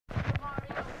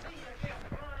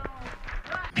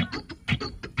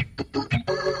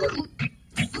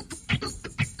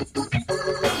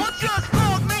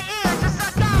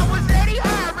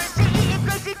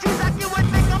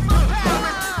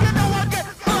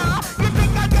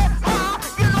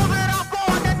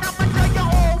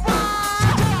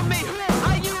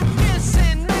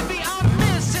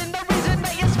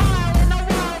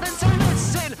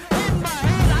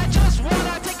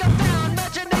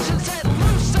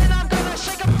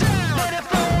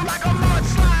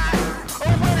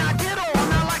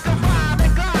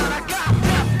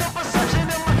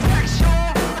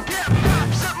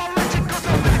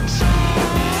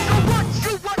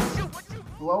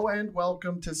and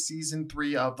welcome to season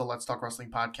 3 of the Let's Talk Wrestling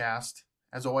podcast.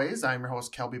 As always, I'm your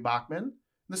host, Kelby Bachman.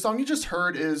 The song you just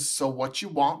heard is So What You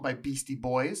Want by Beastie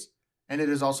Boys, and it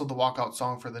is also the walkout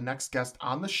song for the next guest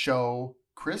on the show,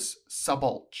 Chris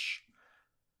Szabolcs.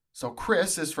 So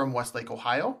Chris is from Westlake,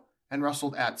 Ohio, and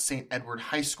wrestled at St. Edward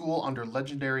High School under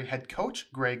legendary head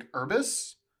coach Greg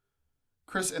Urbis.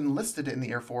 Chris enlisted in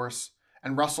the Air Force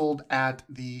and wrestled at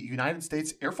the United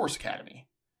States Air Force Academy,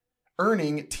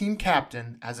 earning team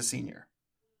captain as a senior.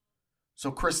 So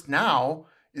Chris now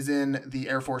is in the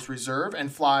Air Force Reserve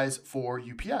and flies for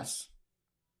UPS.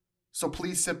 So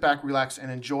please sit back, relax,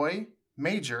 and enjoy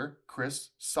Major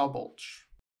Chris Szabolcs.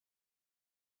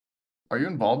 Are you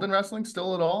involved in wrestling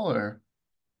still at all, or?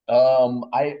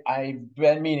 I've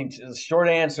been meaning to. The short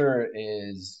answer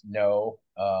is no.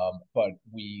 But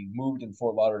we moved in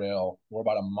Fort Lauderdale. We're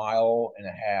about a mile and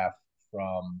a half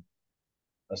from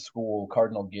a school,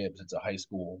 Cardinal Gibbs. It's a high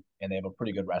school, and they have a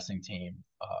pretty good wrestling team.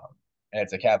 And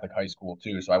it's a Catholic high school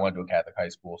too. So I went to a Catholic high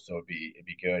school, so it'd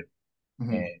be good.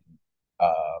 Mm-hmm. And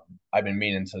I've been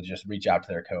meaning to just reach out to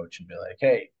their coach and be like,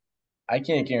 hey, I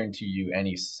can't guarantee you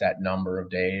any set number of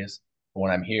days, but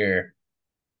when I'm here,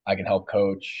 I can help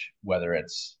coach, whether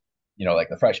it's, like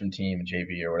the freshman team and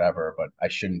JV or whatever, but I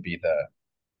shouldn't be the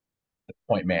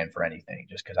point man for anything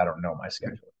just because I don't know my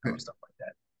schedule and stuff like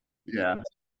that.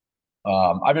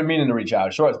 Yeah. I've been meaning to reach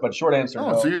out. Short answer,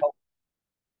 Oh, no. so you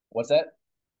What's that?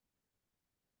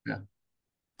 yeah.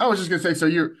 I was just gonna say, so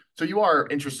you are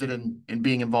interested in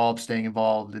being involved, staying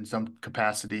involved in some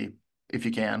capacity if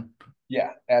you can.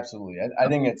 Yeah, absolutely. I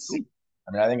think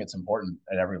it's important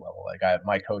at every level. Like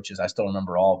my coaches, I still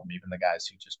remember all of them, even the guys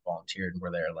who just volunteered and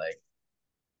were there like,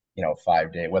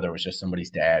 5 day, whether it was just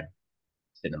somebody's dad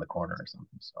sitting in the corner or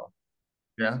something. So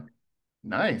Yeah.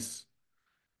 Nice.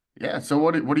 Yeah. So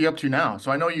what are you up to now?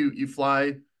 So I know you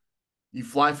fly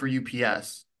for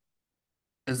UPS.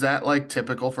 Is that like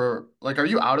typical for like are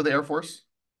you out of the Air Force?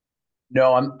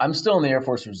 no, I'm still in the Air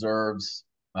Force Reserves.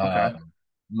 Okay.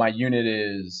 My unit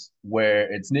is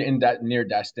where it's in that near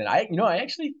Destin. I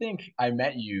actually think I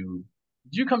met you.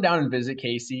 Did you come down and visit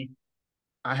Casey?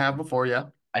 I have before, yeah.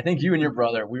 I think you and your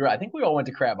brother. I think we all went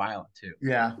to Crab Island too.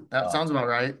 Yeah, that Uh, sounds about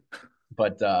right.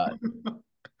 but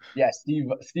yeah, Steve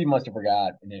must have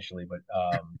forgot initially, but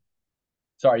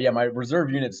sorry, yeah, my reserve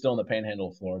unit's still in the Panhandle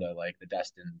of Florida, like the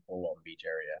Destin, Fort Walton Beach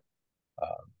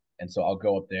area. And so I'll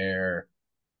go up there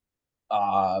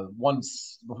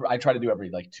once. I try to do every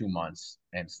like 2 months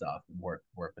and stuff, work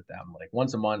with them. Like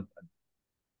once a month,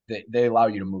 they allow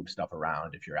you to move stuff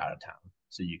around if you're out of town,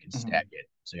 so you can stack Mhm. it,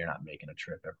 so you're not making a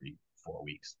trip every 4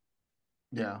 weeks.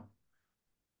 Yeah.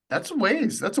 That's a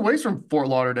ways from Fort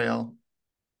Lauderdale,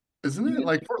 isn't it?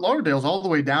 Like Fort Lauderdale's all the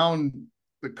way down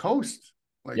the coast,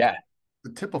 like Yeah,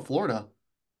 the tip of Florida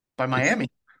by it's Miami.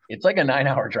 it's like a 9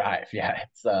 hour drive. Yeah,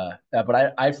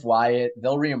 but I fly it.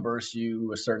 They'll reimburse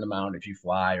you a certain amount if you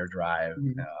fly or drive.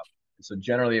 Mhm. So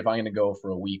generally, if I'm going to go for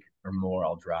a week or more,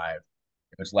 I'll drive.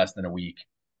 If it's less than a week,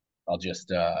 I'll just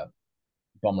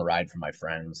bum a ride from my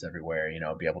friends everywhere.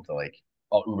 Be able to like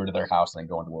I'll Uber to their house and then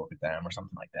go into work with them or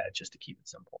something like that, just to keep it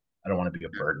simple. I don't want to be a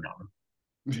burden on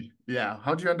Yeah.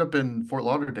 How'd you end up in Fort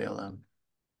Lauderdale then?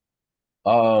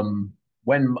 them.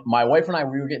 When my wife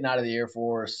and we were getting out of the Air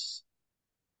Force,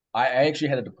 I actually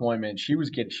had a deployment. She was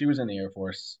in the Air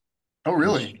Force, Oh, and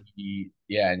really?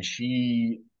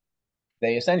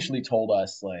 they essentially told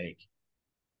us like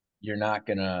you're not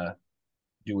gonna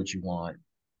do what you want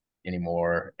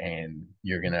anymore, and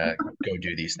you're gonna go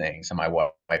do these things. And my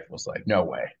wife was like, no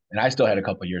way. And I still had a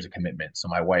couple of years of commitment, so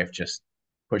my wife just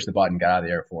pushed the button, got out of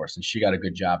the Air Force, and she got a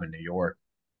good job in New York,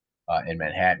 in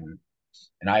Manhattan.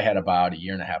 And I had about a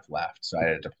year and a half left, so I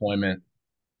had a deployment,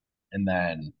 and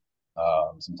then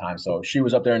some time. So she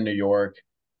was up there in New York.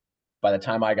 By the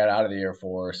time I got out of the Air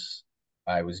Force,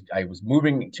 I was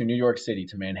moving to New York City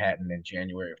to Manhattan in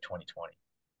January of 2020.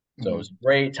 So it was Mhm. a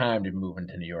great time to move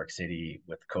into New York City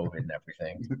with COVID and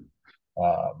everything.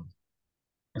 Um,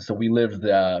 so we lived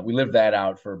that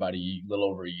out for about a little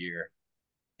over a year,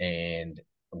 and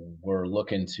we're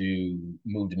looking to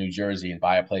move to New Jersey and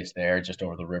buy a place there just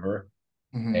over the river.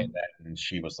 And Mhm. then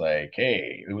she was like,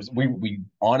 "Hey, it was we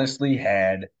honestly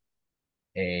had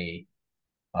a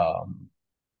um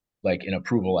like an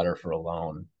approval letter for a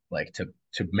loan, like to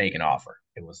make an offer.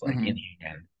 It was like in Mhm.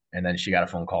 hand." And then she got a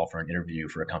phone call for an interview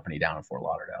for a company down in Fort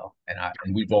Lauderdale,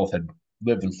 and we both had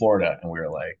lived in Florida, and we were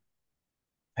like,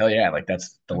 "Hell yeah, like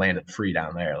that's the land of the free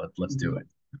down there. Let's do Mhm. it."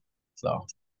 So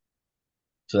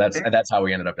so that's how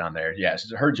we ended up down there. Yeah,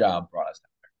 so her job brought us down.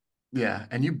 Yeah,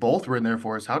 and you both were in the Air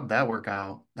Force. How did that work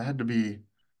out? That had to be,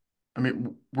 I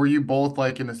mean, were you both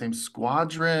like in the same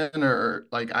squadron or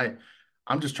like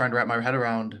I'm just trying to wrap my head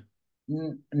around.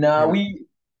 No, Your,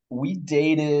 we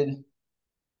dated.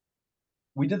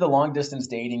 We did the long distance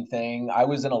dating thing. I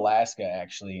was in Alaska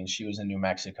actually, and she was in New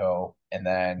Mexico. And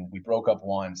then we broke up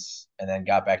once, and then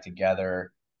got back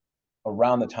together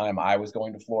around the time I was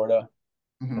going to Florida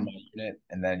for my Mhm. unit,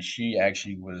 and then she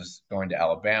actually was going to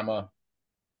Alabama.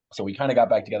 So we kind of got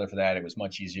back together for that. It was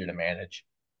much easier to manage.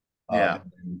 Yeah.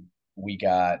 And then we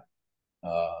got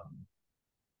um,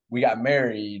 we got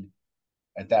married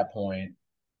at that point,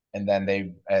 and then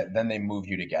they move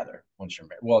you together once you're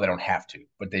married. Well, they don't have to,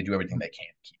 but they do everything they can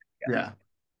to keep it together.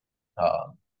 Yeah.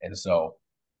 And so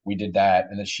we did that,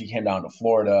 and then she came down to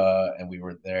Florida, and we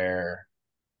were there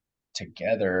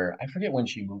together. I forget when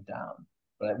she moved down,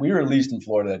 but we were at least in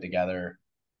Florida together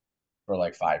for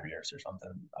like 5 years or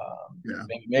something. Yeah.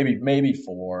 Maybe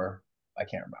four. I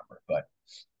can't remember, but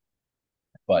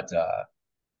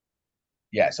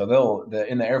yeah. So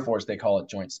in the Air Force they call it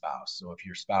joint spouse. So if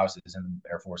your spouse is in the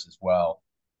Air Force as well,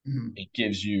 Mhm. it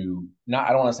gives you not,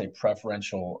 I don't want to say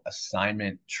preferential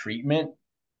assignment treatment,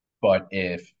 but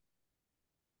if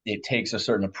it takes a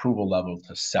certain approval level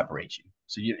to separate you.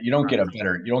 So you don't get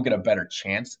a better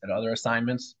chance at other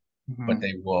assignments, but Mhm.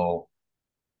 they will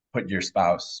put your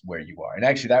spouse where you are. And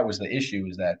actually that was the issue,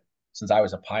 is that since I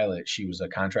was a pilot, she was a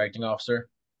contracting officer,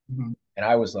 Mhm. and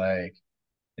I was like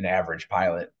an average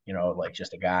pilot, like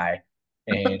just a guy.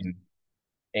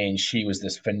 And she was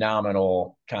this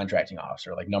phenomenal contracting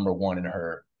officer, like number one in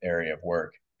her area of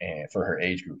work and for her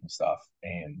age group and stuff.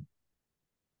 And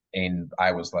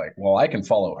I was like, well, I can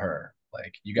follow her.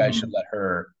 Like, you guys should Mhm. let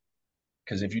her,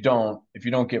 because if you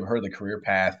don't give her the career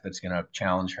path that's going to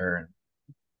challenge her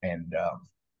and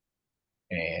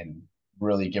and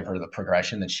really give her the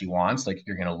progression that she wants, like,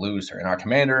 you're going to lose her. And our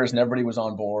commanders and everybody was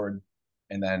on board,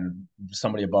 and then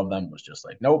somebody above them was just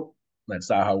like, nope, that's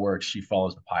not how it works. She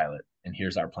follows the pilot, and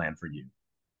here's our plan for you.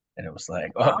 And it was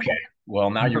like, okay, well,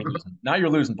 now you're losing. Now you're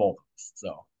losing both of us.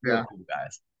 So real Yeah. cool,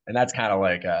 guys. And that's kind of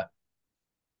like a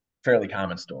fairly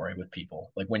common story with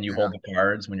people. Like, when you Yeah. hold the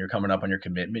cards, when you're coming up on your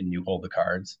commitment and you hold the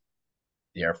cards,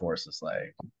 the Air Force is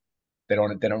like, they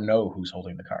don't know who's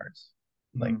holding the cards.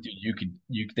 Like, Mhm.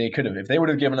 dude, they could have, if they would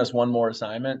have given us one more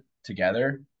assignment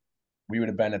together, we would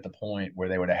have been at the point where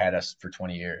they would have had us for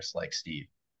 20 years, like Steve.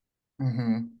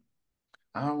 Mhm.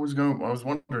 I was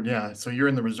wondering, yeah. So you're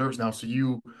in the reserves now. So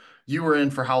you were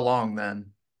in for how long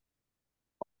then?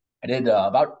 I did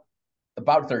about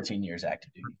 13 years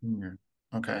active duty. Yeah.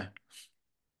 Okay.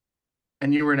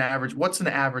 And you were an average. What's an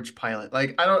average pilot?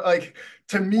 Like, I don't like,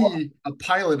 to Well, me, a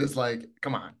pilot is like,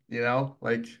 come on,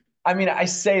 like, I mean, I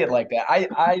say it like that.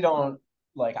 I don't,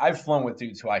 like, I've flown with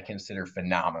dudes who I consider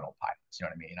phenomenal pilots. You know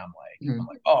what I mean? I'm Mhm.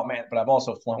 like, oh man, but I've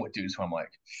also flown with dudes who I'm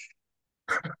like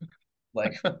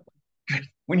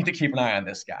we need to keep an eye on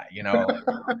this guy. Like,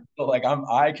 so like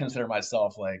I consider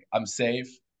myself, like, I'm safe.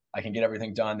 I can get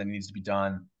everything done that needs to be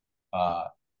done. Uh,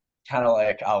 Kind of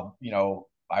like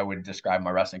I would describe my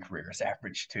wrestling career as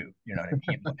average too. You know what I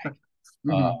mean? Like,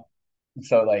 Mhm.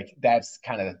 so like that's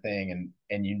kind of the thing,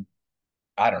 and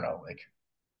I don't know, like,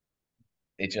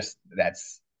 it just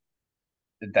that's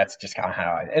just kind of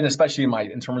how and especially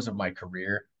in terms of my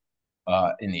career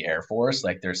in the Air Force,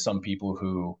 like, there's some people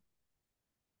who,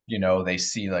 they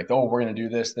see like, oh, we're gonna do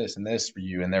this, this, and this for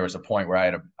you, and there was a point where I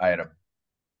had a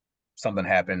something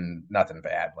happened, nothing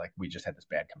bad, like, we just had this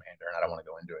bad commander, and I don't want to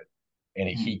go into it, and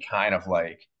Mhm. he kind of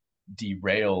like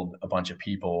derailed a bunch of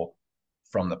people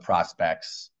from the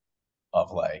prospects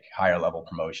of like higher level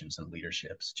promotions and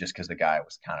leaderships, just because the guy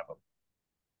was kind of a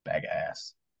bag of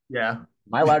ass. Yeah.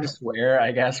 Am I allowed to swear?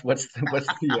 I guess. What's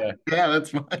the Yeah, that's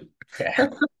fine. okay?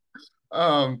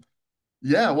 Um,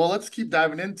 yeah, well, let's keep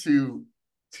diving into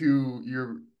to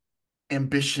your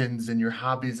ambitions and your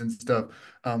hobbies and stuff.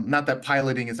 Not that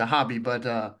piloting is a hobby,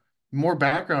 but more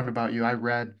background about you.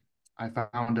 I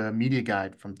found a media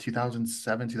guide from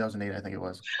 2007, 2008, I think it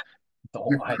was.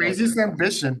 Oh, Your I know craziest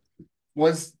ambition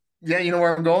was, yeah, you know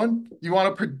where I'm going? You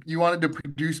wanted to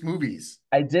produce movies.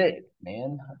 I did,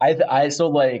 man. I so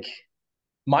like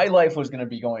my life was going to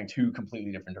be going two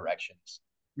completely different directions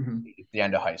Mhm. at the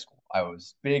end of high school. I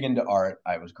was big into art.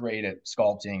 I was great at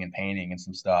sculpting and painting and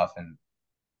some stuff, and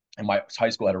my high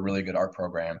school had a really good art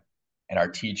program, and our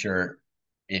teacher,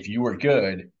 if you were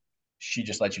good, she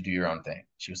just let you do your own thing.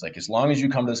 She was like, as long as you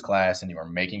come to this class and you are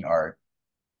making art,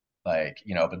 like,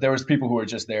 but there was people who were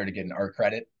just there to get an art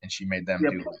credit, and she made them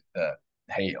do Yep. like the,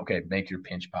 hey, okay, make your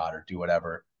pinch pot or do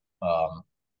whatever. um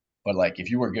but like, if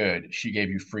you were good, she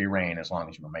gave you free reign as long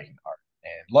as you were making art.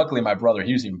 And luckily my brother,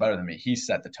 he was even better than me, he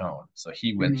set the tone, so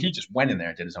he Mhm. just went in there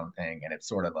and did his own thing, and it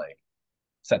sort of like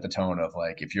set the tone of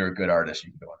like, if you're a good artist,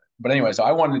 you can go in it. But anyway, so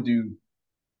I wanted to do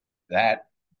that.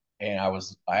 And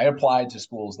I applied to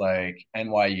schools like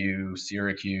NYU,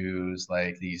 Syracuse,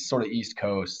 like these sort of East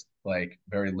Coast, like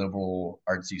very liberal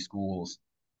artsy schools,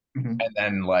 Mhm. and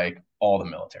then like all the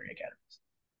military academies.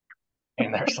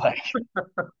 And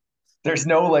there's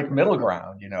no like middle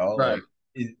ground, Right.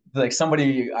 like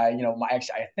somebody I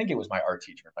think it was my art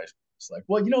teacher in high school. It's like,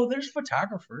 well, there's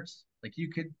photographers. Like you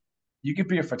could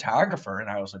be a photographer. And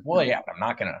I was like, well, yeah, but I'm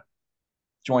not gonna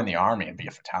join the army and be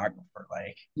a photographer.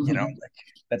 Like, Mhm. like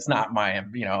that's not my, I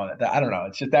don't know.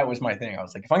 It's just that was my thing. I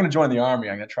was like, if I'm gonna join the army,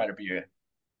 I'm gonna try to be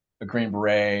a Green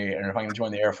Beret, and if I'm gonna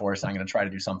join the Air Force, I'm gonna try to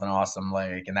do something awesome.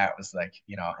 Like, and that was like,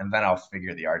 and then I'll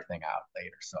figure the art thing out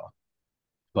later. So,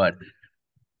 but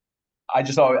I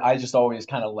just always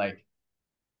kind of like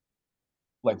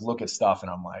look at stuff,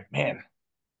 and I'm like, man,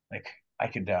 like I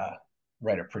could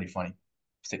write a pretty funny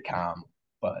sitcom,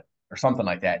 but or something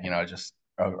like that. Just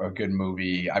a good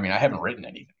movie. I mean, I haven't written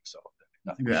anything, so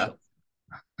nothing to Yeah. show.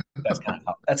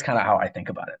 That's kind of how I think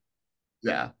about it.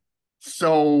 Yeah.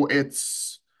 So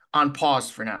it's on pause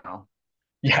for now.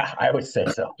 Yeah, I would say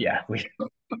so. Yeah,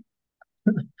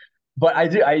 but I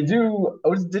do.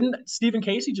 Didn't Stephen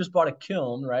Casey just bought a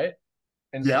kiln, right?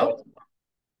 And Yep. so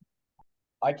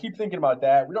I keep thinking about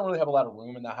that. We don't really have a lot of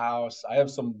room in the house. I have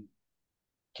some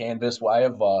canvas. Well,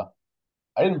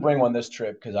 I didn't bring one this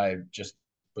trip because I just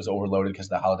was overloaded because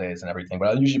of the holidays and everything. But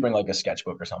I usually bring like a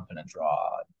sketchbook or something and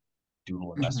draw,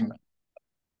 doodle, and mess Mhm.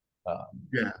 around.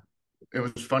 Yeah. It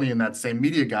was funny in that same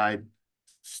media guide,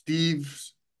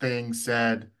 Steve's thing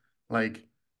said, like,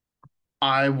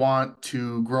 I want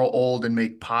to grow old and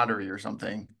make pottery or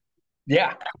something.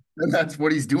 Yeah, And that's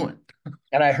what he's doing.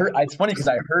 and it's funny because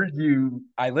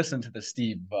I listened to the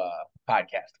Steve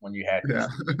podcast when you had Yeah.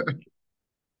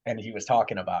 and he was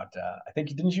talking about. I think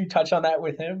didn't you touch on that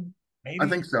with him? I Maybe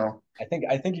think so. I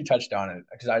think you touched on it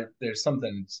because there's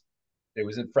something. It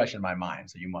was fresh in my mind,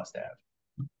 so you must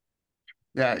have.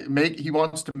 Yeah. He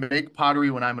wants to make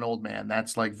pottery when I'm an old man.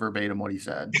 That's like verbatim what he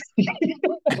said.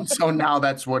 And so now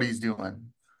that's what he's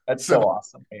doing. That's So so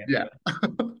awesome, man. yeah.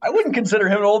 I wouldn't consider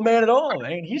him an old man at all.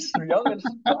 Man, he's young and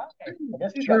spry. I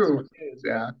guess he's got some True. kids, but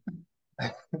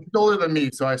Yeah. He's older than me,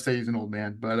 so I say he's an old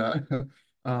man. But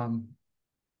um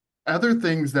other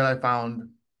things that I found,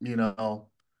 you know,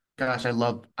 gosh, I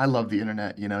love the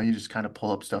internet, you just kind of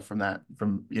pull up stuff from that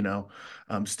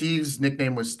Steve's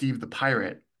nickname was Steve the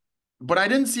Pirate, but I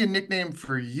didn't see a nickname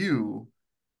for you.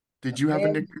 Did you have a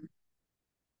man, nickname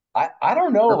I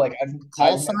don't know. or Like call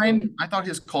I've never sign? I thought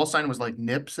his call sign was like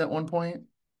Nips at one point.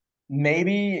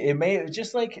 maybe it may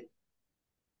just like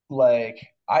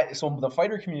I so the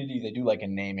fighter community they do like a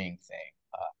naming thing.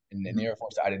 In the Mhm. Air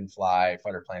Force, I didn't fly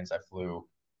fighter planes. I flew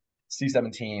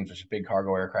C-17s, which is big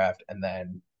cargo aircraft, and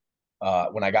then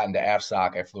when I got into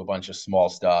AFSOC, I flew a bunch of small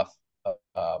stuff,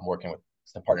 working with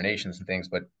some partner nations and things.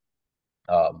 But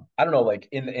I don't know, like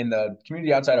in the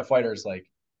community outside of fighters, like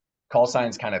call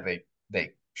signs kind of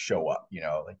they show up,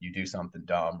 like you do something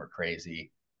dumb or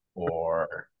crazy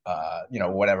or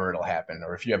whatever it'll happen.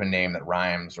 Or if you have a name that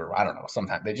rhymes or I don't know,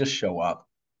 sometimes they just show up.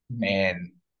 Mhm.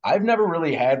 And I've never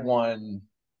really had one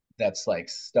that's like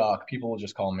stuck. People will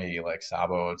just call me like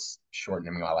Sabo. It's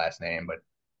shortening my last name, but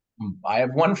I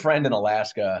have one friend in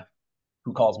Alaska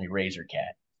who calls me Razor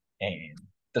Cat. And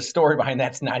the story behind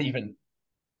that's not even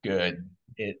good.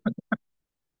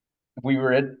 We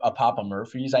were at a Papa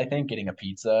Murphy's, I think, getting a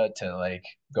pizza to like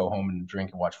go home and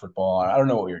drink and watch football. I don't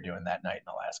know what we were doing that night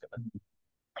in Alaska, but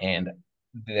and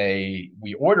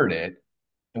we ordered it,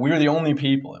 and we were the only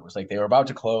people. It was like they were about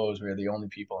to close. We were the only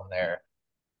people in there,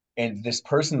 and this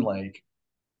person like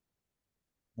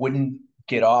wouldn't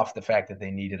get off the fact that they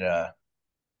needed a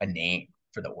name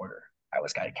for the order. I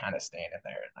was kind of standing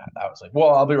there, and I was like, "Well,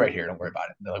 I'll be right here. Don't worry about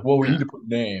it." And they're like, "Well, we need to put a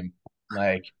name."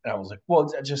 Like, and I was like,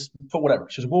 "Well, just put whatever."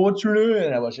 She's like, "Well, what's your name?"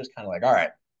 And I was just kind of like, "All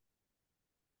right,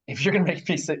 if you're gonna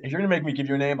make me give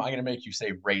you a name, I'm gonna make you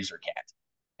say Razor Cat."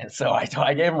 And so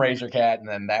I gave him Razor Cat, and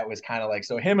then that was kind of like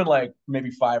so him and like maybe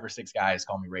 5 or 6 guys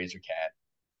call me Razor Cat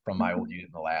from my old unit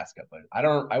in Alaska, but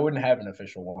I wouldn't have an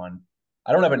official one.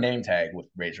 I don't have a name tag with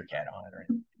Razor Cat on it or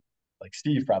anything. Like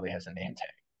Steve probably has a name tag.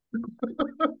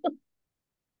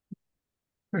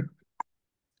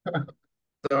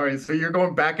 Sorry, so you're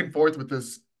going back and forth with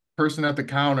this person at the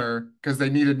counter because they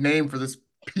need a name for this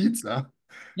pizza.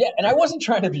 Yeah, and I wasn't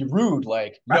trying to be rude,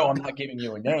 like, no, I'm not giving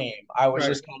you a name. I was Right.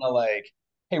 just kind of like,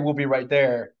 hey, we'll be right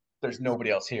there. There's nobody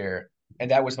else here.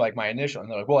 And that was like my initial. And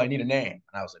they're like, well, I need a name.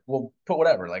 And I was like, well, put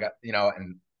whatever. Like, and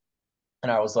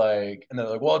I was like, and they're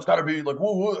like, well, it's got to be like,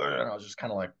 whoa, whoa. And I was just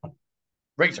kind of like,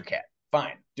 Razor Cat,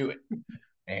 fine, do it.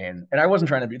 And I wasn't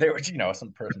trying to be, there was,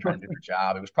 some person trying to do their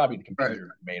job. It was probably the Right. computer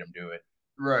who made them do it.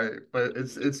 Right. But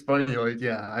it's funny, like,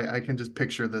 yeah, I can just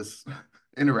picture this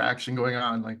interaction going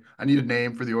on. Like, I need a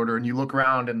name for the order, and you look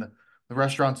around and the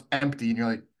restaurant's empty, and you're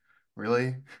like,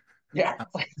 really? Yeah,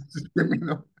 Just give me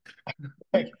the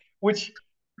like which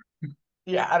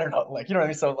yeah, I don't know, like you know what I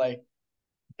mean. So like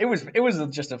it was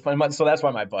just a fun month. So that's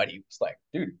why my buddy was like,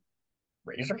 dude,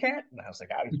 Razor Cat, and I was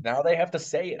like, now they have to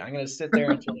say it. I'm gonna sit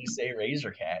there until they say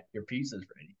Razor Cat. Your pizza's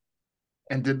ready.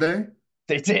 And did they?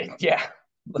 They did, yeah.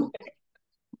 All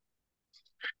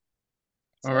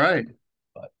So, right.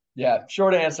 but yeah,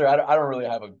 short answer. I don't really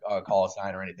have a call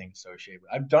sign or anything associated.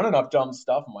 I've done enough dumb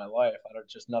stuff in my life. I don't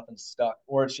just nothing stuck,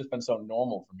 or it's just been so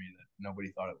normal for me that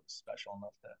nobody thought it was special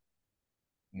enough to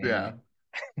name me. Yeah.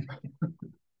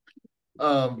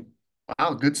 Um,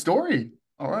 wow, good story.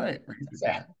 All right.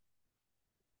 Yeah,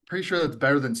 Pretty sure that's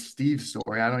better than Steve's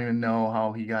story. I don't even know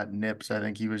how he got nips. I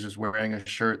think he was just wearing a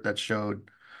shirt that showed,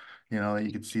 that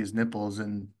you could see his nipples,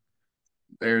 and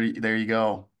there you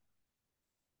go.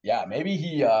 yeah. Maybe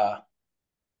he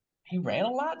ran a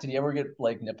lot. Did he ever get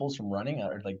like nipples from running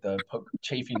or like the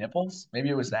chafy nipples? Maybe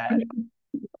it was that.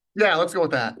 Yeah, let's go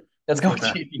with that. Let's Let's go go with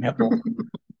with that. chafy nipple.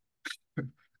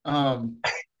 Um,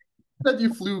 you said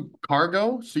you flew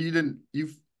cargo, so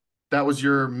that was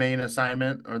your main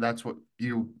assignment, or that's what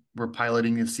you were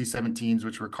piloting the C-17s,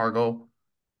 which were cargo.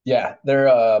 Yeah, they're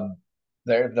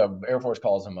the Air Force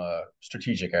calls them a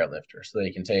strategic airlifter, so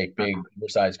they can take big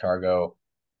oversized cargo,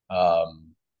 um,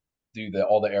 do the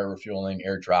all the air refueling,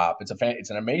 air drop. It's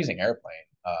an amazing airplane.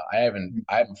 I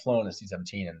haven't flown a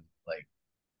C-17 in like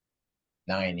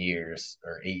 9 years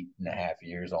or 8.5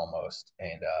 years almost,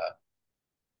 and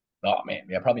oh man,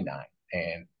 yeah, probably nine.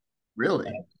 And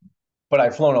Really? but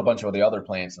I've flown a bunch of the other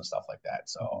planes and stuff like that.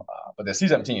 So, but the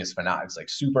C-17 is phenomenal. It's like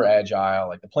super agile.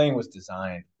 Like the plane was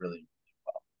designed really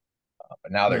well,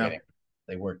 but now Yeah.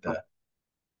 they work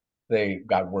they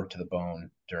got worked to the bone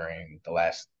during the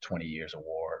last 20 years of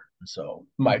war. And so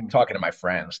my Mhm. talking to my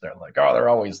friends, they're like, oh, they're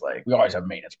always like, we always have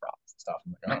maintenance problems and stuff.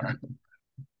 I'm like,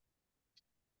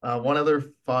 all right. One other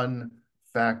fun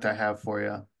fact I have for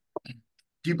you.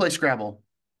 Do you play Scrabble?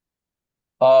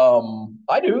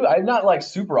 I do. I'm not like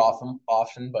super often,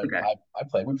 but Okay. I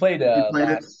played. We played You played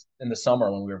it? last in the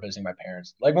summer when we were visiting my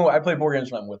parents. Like when I played board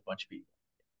games when I'm with a bunch of people.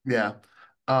 Yeah.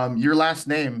 Your last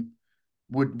name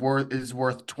is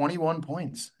worth 21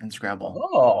 points in Scrabble.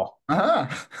 Oh, Uh-huh.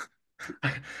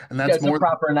 And yeah, that's it's a more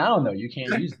proper noun though. You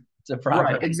can't use it. It's a right,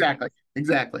 proper. exactly.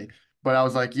 Exactly. But I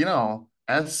was like, Szabolcs.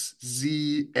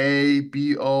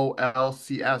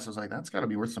 I was like, that's got to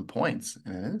be worth some points.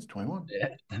 And it is 21. Yeah.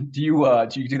 Do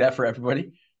you do that for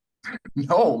everybody?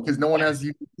 No, because no one has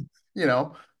you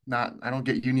know, not I don't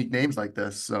get unique names like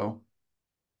this. So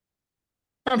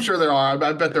I'm sure there are.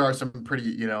 I bet there are some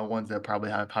pretty, ones that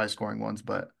probably have high scoring ones,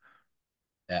 but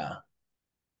Yeah.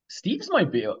 Steve's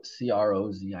might be I think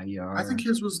Crozier.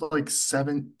 his was like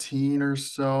 17 or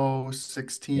so, Yeah.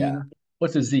 16.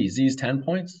 What's a Z? Z's 10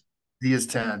 points? He is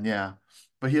 10, yeah.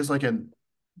 But he has like an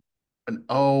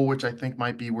O, which I think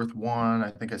might be worth one.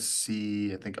 I think a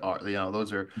C, I think R,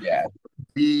 those are Yeah.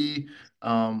 B,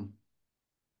 um,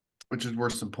 which is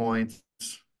worth some points,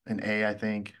 an A, I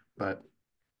think. But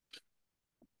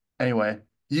anyway,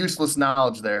 useless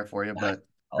knowledge there for you, but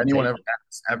I'll anyone take ever it.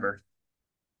 asks, ever.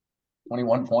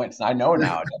 21 points. I know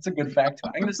now. That's a good fact.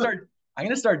 I'm gonna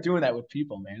start doing that with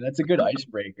people, man. That's a good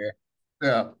icebreaker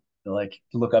Yeah. to like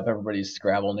look up everybody's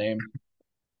Scrabble name.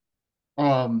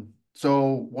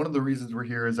 So one of the reasons we're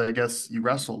here is I guess you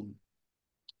wrestled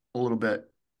a little bit.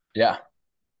 Yeah.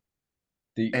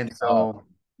 The And so,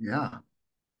 yeah.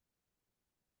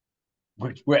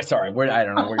 sorry, where I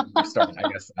don't know where we start. I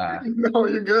guess No,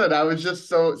 you're good. I was just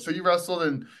so you wrestled,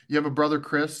 and you have a brother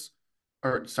Chris,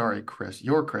 or sorry, Chris,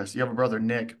 you're Chris. You have a brother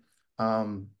Nick.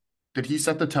 Um, did he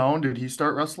set the tone? Did he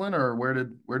start wrestling, or where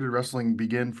did wrestling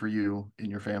begin for you in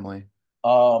your family?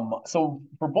 so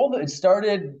for both it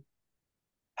started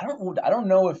I don't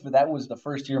know if that was the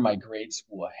first year my grade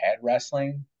school had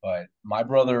wrestling, but my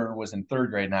brother was in third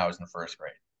grade and I was in first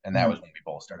grade. And that Mhm. was when we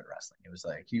both started wrestling. It was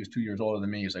like he was 2 years older than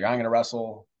me. He was like, I'm gonna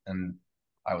wrestle. And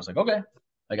I was like, okay,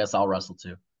 I guess I'll wrestle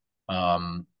too.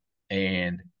 Um,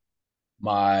 and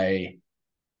my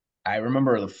I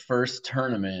remember the first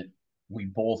tournament we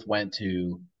both went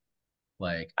to,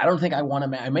 like, I don't think I won a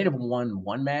match. I might have won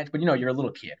one match, but you're a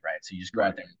little kid, right? So you just go out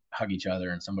Right. there and hug each other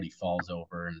and somebody falls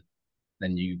over and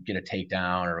then you get a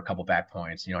takedown or a couple back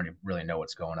points. You don't really know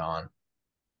what's going on.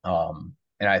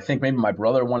 And I think maybe my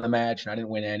brother won the match and I didn't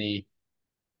win any.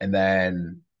 And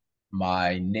then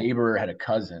my neighbor had a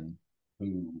cousin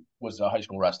who was a high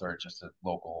school wrestler, just a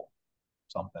local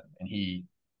something. And he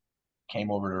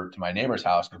came over to my neighbor's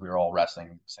house because we were all wrestling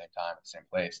at the same time at the same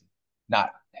place.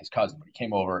 not his cousin, but he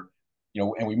came over,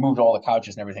 and we moved all the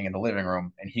couches and everything in the living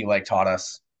room, and he like taught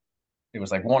us. It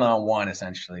was like one-on-one,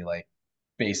 essentially, like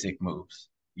basic moves,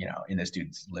 in the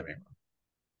student's living room,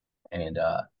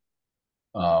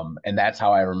 and that's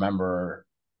how I remember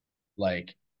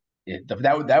like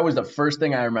that was the first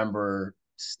thing I remember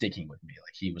sticking with me.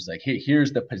 Like he was like, hey,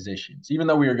 here's the positions. Even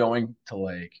though we were going to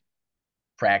like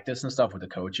practice and stuff with the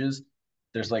coaches,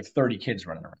 there's like 30 kids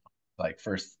running around, like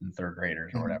first and third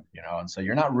graders or Mhm. whatever. And so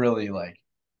you're not really like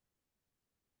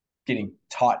getting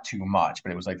taught too much,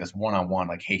 but it was like this one-on-one,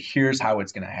 like, hey, here's how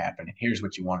it's gonna happen, and here's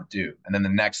what you want to do. And then the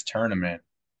next tournament,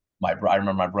 I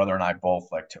remember my brother and I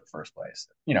both like took first place.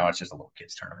 It's just a little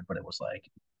kids tournament, but it was like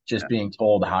just Yeah. being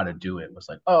told how to do it was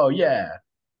like, oh yeah.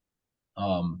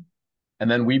 Um, and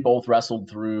then we both wrestled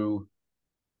through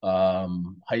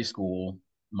high school.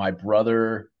 My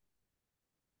brother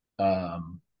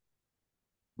um,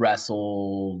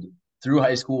 wrestled through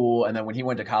high school, and then when he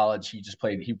went to college,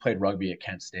 he played rugby at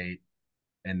Kent State,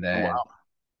 and Oh then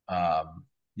wow.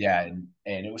 yeah, and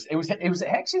it was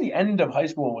actually the end of high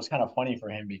school was kind of funny for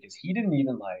him because he didn't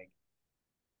even like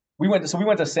we went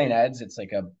to St. Ed's. It's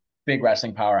like a big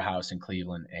wrestling powerhouse in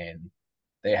Cleveland, and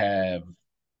they have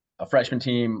a freshman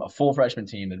team, a full freshman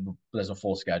team that does a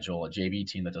full schedule, a JV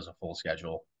team that does a full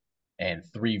schedule, and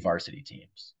three varsity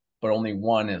teams. But only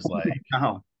one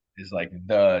Oh is like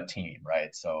the team,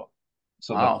 right? So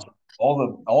the wow.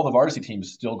 all the varsity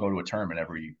teams still go to a tournament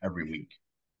every week.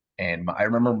 And I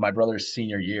remember my brother's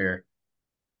senior year,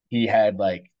 he had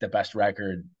like the best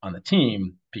record on the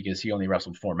team because he only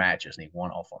wrestled 4 matches and he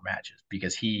won all 4 matches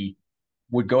because he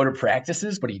would go to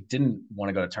practices, but he didn't want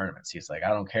to go to tournaments. He's like, I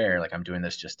don't care. Like I'm doing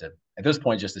this at this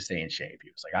point, just to stay in shape.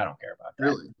 He was like, I don't care about that.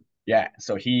 Really? Yeah.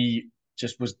 So he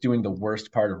just was doing the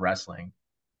worst part of wrestling.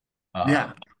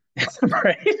 Yeah. Um,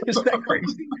 right? Isn't that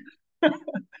crazy?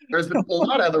 There's a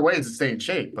lot of other ways to stay in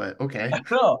shape, but okay.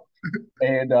 No.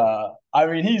 And I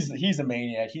mean, he's a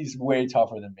maniac. He's way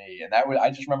tougher than me, and I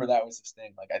just remember that was his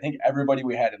thing. Like I think everybody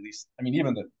we had at least. I mean,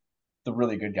 even the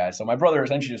really good guys. So my brother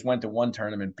essentially just went to one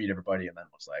tournament, beat everybody, and then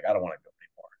was like, I don't want to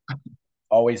go anymore.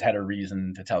 Always had a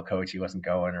reason to tell coach he wasn't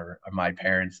going or my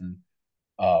parents,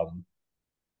 um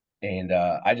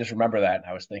I just remember that, and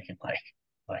I was thinking like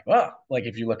well, like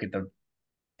if you look at the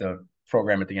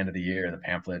program at the end of the year, the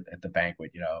pamphlet at the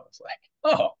banquet, it's like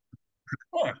oh,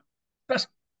 best.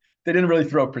 They didn't really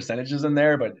throw percentages in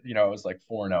there, but it was like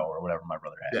 4-0 or whatever my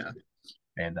brother had, Yeah.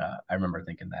 and I remember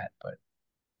thinking that. But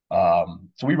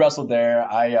so we wrestled there.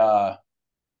 I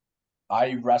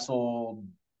wrestled.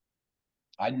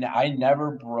 I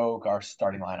never broke our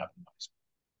starting lineup in high school,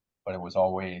 but it was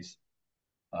always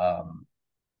um,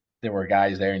 there were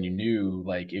guys there, and you knew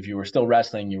like if you were still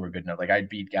wrestling, you were good enough. Like I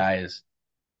beat guys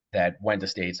that went to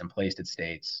states and placed at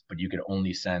states, but you could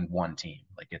only send one team.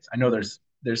 Like I know Mhm.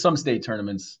 there's some state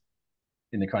tournaments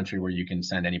in the country where you can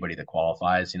send anybody that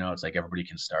qualifies. It's like everybody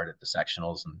can start at the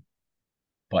sectionals,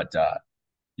 but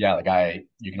yeah, like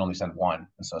you can only send one.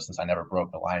 And so since I never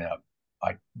broke the lineup,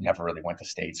 I never really went to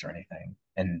states or anything.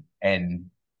 And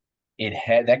it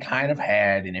had that kind of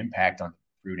had an impact on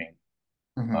recruiting,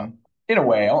 uh, Mhm. in a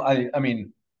way. I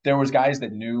mean, there was guys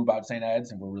that knew about St.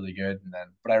 Ed's and were really good,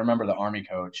 but I remember the Army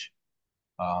coach.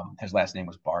 His last name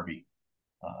was Barbie.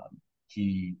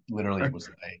 He literally Of was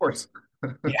like, course.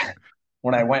 yeah.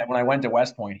 When I went to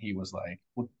West Point, he was like,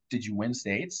 "Well, did you win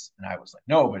states?" And I was like,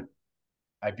 "No, but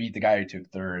I beat the guy who took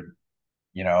third,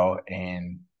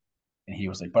 and he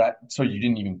was like, so you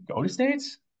didn't even go to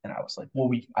states?" And I was like, "Well,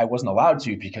 I wasn't allowed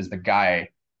to because the guy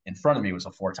in front of me was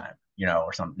a 4-time,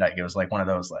 or something." Like it was like one of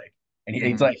those like, and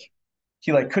he's Mhm. like,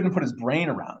 he like couldn't put his brain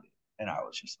around it, and I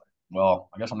was just like, "Well,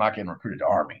 I guess I'm not getting recruited to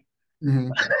Army."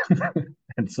 Mhm.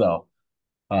 And so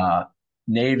uh,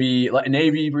 Navy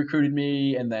recruited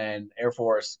me, and then Air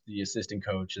Force, the assistant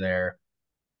coach there,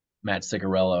 Matt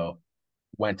Cigarello,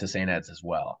 went to St. Ed's as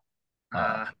well.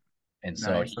 Uh, Ah, and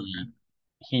so nice. Okay.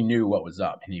 he knew what was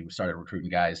up, and he started recruiting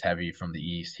guys heavy from the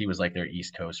East. He was like their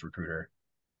East Coast recruiter,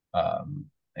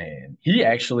 and he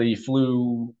actually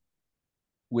flew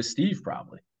with Steve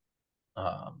probably,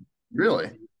 um,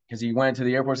 Really? because he went to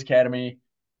the Air Force Academy,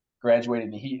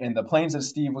 graduated, and the planes that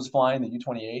Steve was flying, the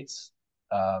U-28s,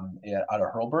 out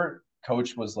of Hurlburt.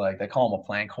 Coach was like they call him a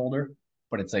plank holder,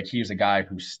 but it's like he was a guy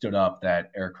who stood up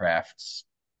that aircraft's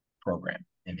program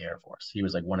in the Air Force. He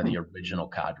was like one of Hmm. the original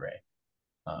cadre.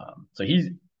 So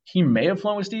he may have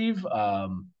flown with Steve,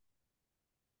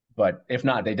 but if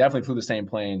not, they definitely flew the same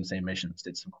plane, same missions,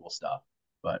 did some cool stuff.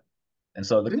 But and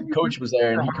so the Didn't you win coach was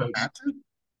there, and over he 100 coached. matches?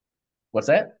 What's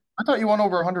that? I thought you won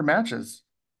over 100 matches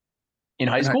In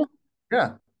high in high school? school.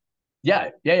 Yeah. Yeah,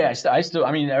 yeah, yeah. I still.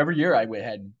 I mean, every year I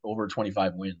had over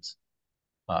 25 wins.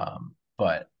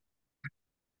 But you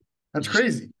That's just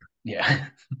crazy. yeah,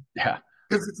 yeah.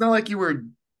 Because it's not like you were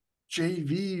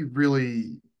JV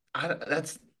really.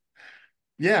 That's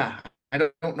yeah. I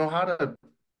don't know how to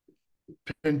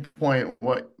pinpoint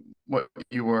what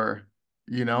you were,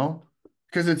 you know,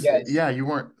 because it's Yeah, it's yeah, you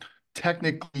weren't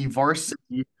technically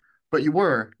varsity, but you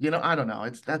were, I don't know.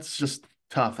 That's just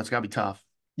tough. That's gotta be tough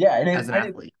yeah, and as an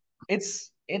athlete.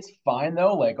 it's fine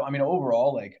though. Like I mean,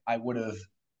 overall, like I would have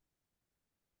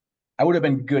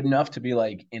been good enough to be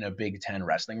like in a Big Ten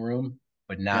wrestling room,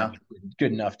 but not Yeah.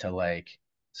 good enough to like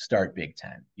start Big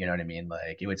Ten. You know what I mean?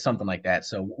 Like it was something like that.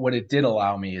 So what it did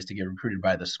allow me is to get recruited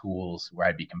by the schools where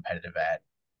I'd be competitive at,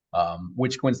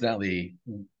 which coincidentally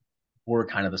were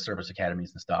kind of the service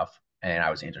academies and stuff, and I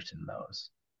was interested in those.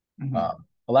 Hmm.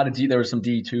 A lot of there were some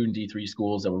D2 and D3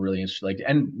 schools that were really interested, like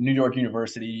and New York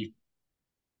University.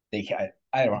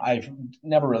 I don't I've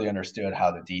never really understood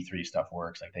how the D3 stuff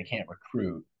works. Like they can't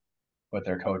recruit, but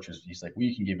their coach is he's like,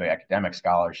 we can give academic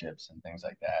scholarships and things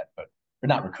like that, but they're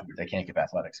not recruited. They can't give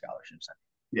athletic scholarships.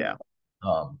 Yeah.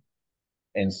 Um,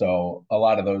 and so a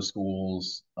lot of those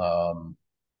schools, and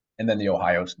then the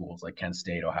Ohio schools like Kent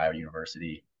State, Ohio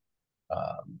University,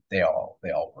 they all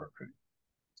were recruited.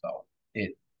 So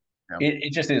it Yeah.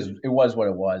 it just is it was what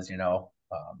it was, you know.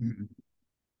 Mhm.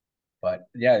 But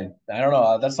yeah, I don't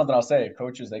know. That's something I'll say.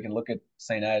 Coaches, they can look at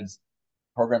St. Ed's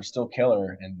program's still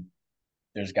killer, and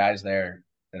there's guys there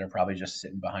that are probably just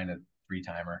sitting behind a three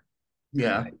timer, and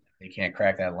Yeah. they can't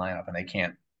crack that lineup, and they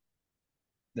can't.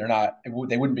 They're not.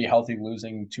 They wouldn't be healthy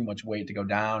losing too much weight to go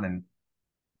down and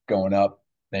going up.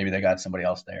 Maybe they got somebody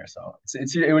else there. So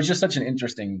it was just such an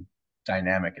interesting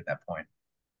dynamic at that point.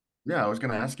 Yeah, I was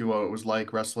gonna ask you what it was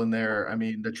like wrestling there. I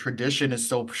mean, the tradition is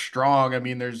so strong. I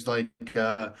mean, there's like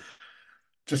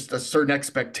just a certain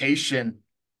expectation,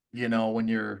 when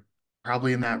you're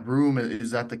probably in that room.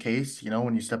 Is that the case?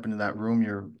 When you step into that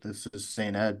room, this is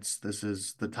St. Ed's. This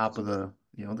is the top of the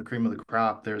cream of the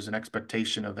crop. There's an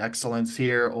expectation of excellence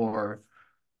here, or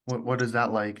what is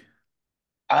that like?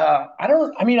 I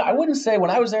don't. I mean, I wouldn't say when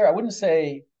I was there. I wouldn't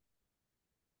say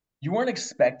you weren't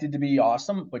expected to be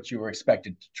awesome, but you were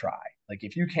expected to try. Like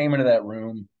if you came into that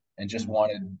room and just Mhm.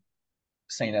 wanted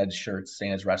St. Ed's shirts,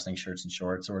 St. Ed's wrestling shirts and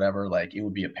shorts or whatever, like it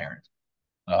would be apparent.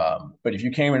 But if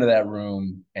you came into that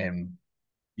room and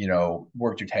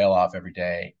worked your tail off every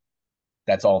day,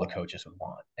 that's all the coaches would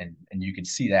want, and you could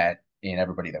see that in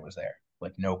everybody that was there.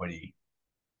 Like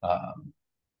um,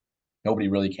 nobody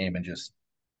really came and just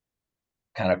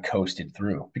kind of coasted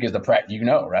through because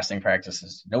wrestling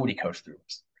practices nobody coasts through.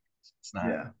 It's not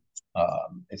Yeah.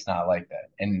 it's not like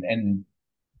that. And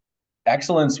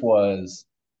excellence was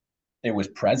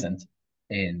present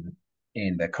in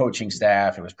the coaching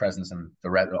staff. It was present in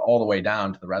all the way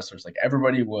down to the wrestlers. Like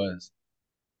everybody was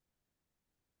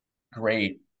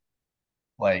great,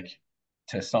 like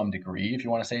to some degree, if you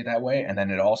want to say it that way. And then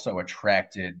it also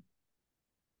attracted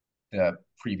the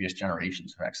previous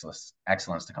generations of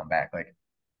excellence to come back.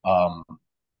 Um,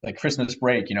 like Christmas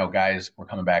break, guys were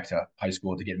coming back to high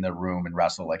school to get in their room and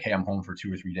wrestle. Like, hey, I'm home for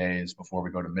 2 or 3 days before we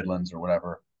go to Midlands or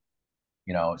whatever.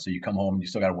 So you come home and you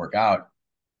still got to work out.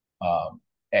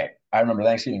 Hey, I remember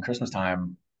Thanksgiving, Christmas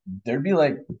time, there'd be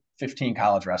like 15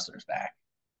 college wrestlers back.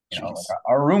 Like Jeez.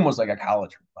 our room was like a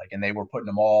college room, like, and they were putting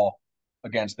them all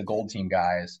against the gold team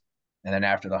guys. And then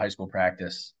after the high school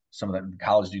practice, some of the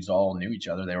college dudes all knew each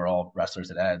other. They were all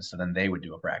wrestlers at Ed, so then they would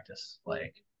do a practice,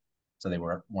 like, so they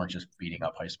weren't just beating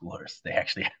up high schoolers. They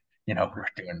actually, were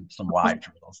doing some live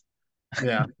drills.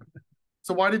 Yeah.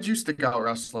 So why did you stick out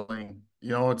wrestling?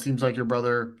 It seems like your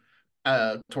brother,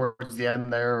 towards the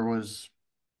end there was,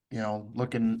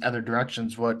 looking other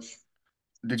directions. What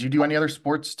did you do any other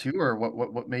sports too, or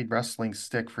what made wrestling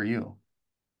stick for you?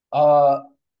 Uh,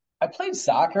 I played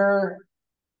soccer.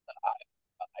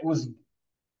 I was,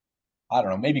 I don't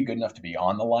know, maybe good enough to be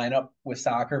on the lineup with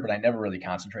soccer, but I never really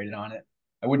concentrated on it.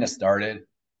 I wouldn't have started.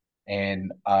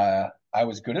 And I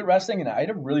was good at wrestling, and I had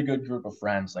a really good group of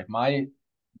friends. Like my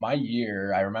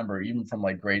year, I remember even from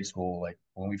like grade school, like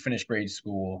when we finished grade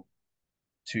school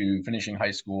to finishing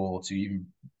high school to even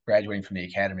graduating from the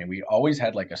academy, we always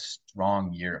had like a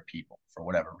strong year of people for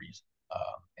whatever reason.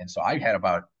 And so I had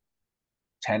about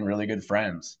 10 really good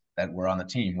friends that were on the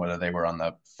team, whether they were on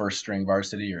the first string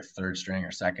varsity or third string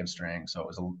or second string. So it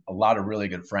was a lot of really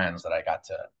good friends that I got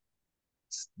to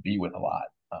be with a lot.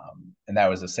 And that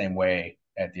was the same way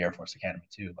at the Air Force Academy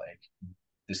too. Like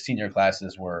the senior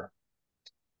classes were,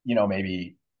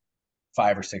 maybe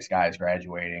 5 or 6 guys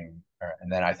graduating,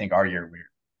 and then I think our year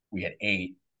we had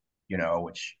 8,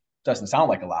 which doesn't sound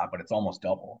like a lot, but it's almost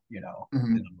double, the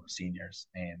Hmm. number of seniors,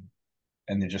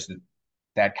 and they're just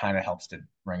that kind of helps to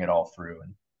bring it all through.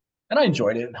 And I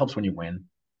enjoyed it. It helps when you win.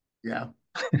 Yeah.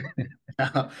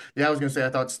 Yeah, I was gonna say I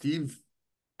thought Steve,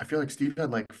 I feel like Steve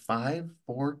had like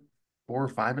four or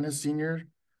five in his senior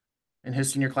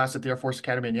class at the Air Force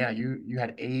Academy. And yeah, you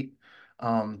had eight.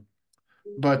 Um,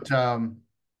 but um,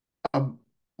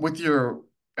 with your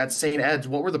at St. Ed's,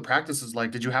 what were the practices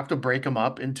like? Did you have to break them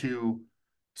up into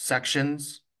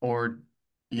sections or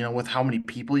with how many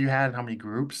people you had, how many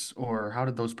groups, or how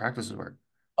did those practices work?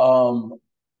 Um,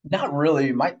 Not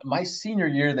really. My senior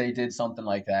year they did something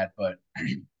like that, but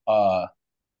uh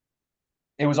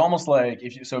it was almost like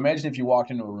if you so imagine if you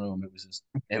walked into a room,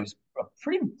 it was a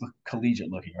pretty collegiate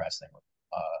looking wrestling room.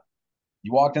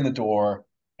 You walked in the door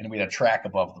and we had a track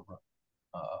above the room.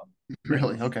 And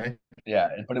Really? Okay. yeah,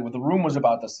 but the room was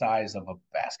about the size of a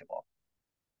basketball,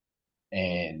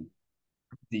 and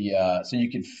the so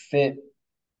you could fit.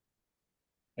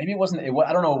 Maybe it wasn't.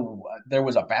 I don't know. There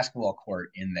was a basketball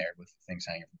court in there with things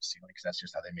hanging from the ceiling because that's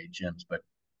just how they made gyms. But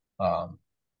um,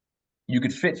 you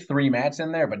could fit three mats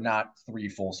in there, but not three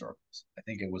full circles. I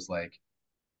think it was like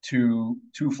two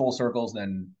full circles,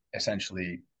 then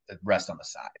essentially the rest on the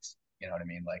sides. You know what I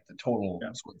mean? Like the total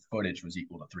Yeah. square footage was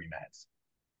equal to three mats.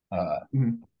 Uh,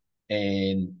 Mhm.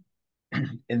 and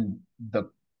and the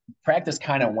practice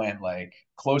kind of went like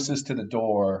closest to the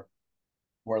door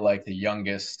were like the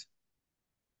youngest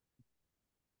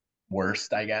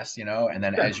worst, I guess, and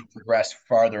then Yeah. as you progress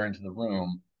farther into the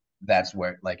room, that's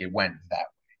where like it went that way.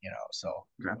 So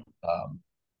Yeah. um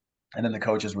and then the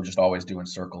coaches were just always doing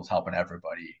circles helping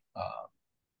everybody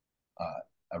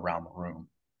around the room,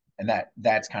 and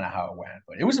that's kind of how it went.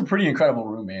 But it was a pretty incredible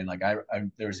room, man. Like I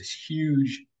there was this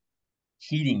huge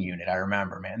heating unit. I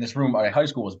remember, man, this room, our high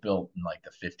school was built in like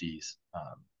the 50s,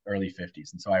 early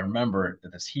 50s. And so I remember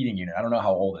that this heating unit, I don't know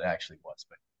how old it actually was,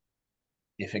 but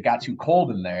if it got too cold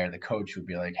in there, the coach would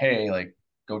be like, hey, like,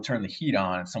 go turn the heat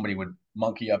on. And somebody would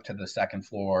monkey up to the second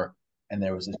floor. And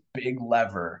there was this big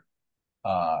lever,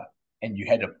 uh, and you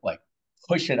had to like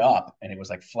push it up, and it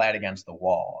was like flat against the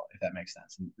wall, if that makes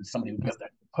sense. And somebody would be able to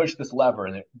push this lever,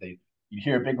 and you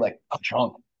hear a big like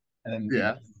chunk, and then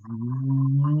Yeah.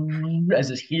 as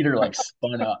this heater like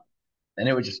spun up, and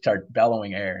it would just start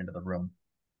bellowing air into the room.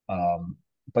 Um,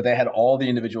 but they had all the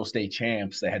individual state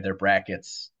champs. They had their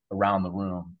brackets around the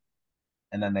room,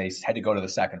 and then they had to go to the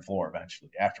second floor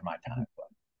eventually after my time. But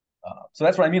so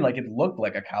that's what I mean. Like it looked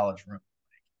like a college room.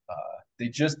 They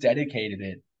just dedicated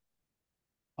it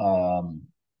um,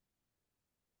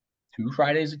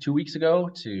 2 weeks ago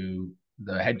to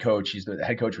the head coach. He's the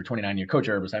head coach for 29 years. Coach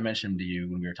Urbis. I mentioned him to you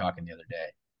when we were talking the other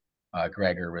day.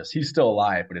 Greg Urbis. He's still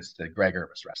alive, but it's the Greg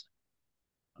Urbis Wrestling.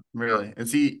 Really?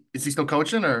 Is he still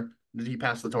coaching or did he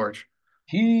pass the torch?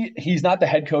 He's not the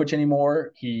head coach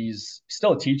anymore. He's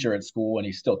still a teacher at school and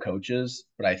he still coaches,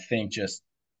 but I think just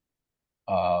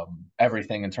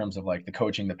everything in terms of like the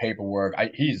coaching, the paperwork,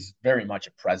 he's very much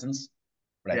a presence,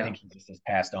 but I Yeah. think he just has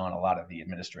passed on a lot of the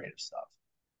administrative stuff.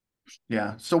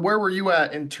 Yeah. So where were you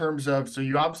at in terms of, so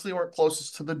you obviously weren't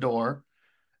closest to the door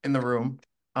in the room.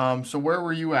 So where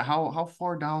were you at? How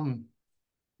far down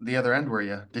the other end were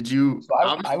you? Did you So I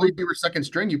obviously would you were second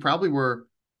string, you probably were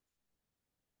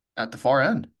at the far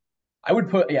end. I would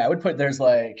put there's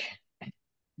like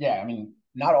I mean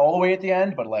not all the way at the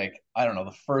end, but like I don't know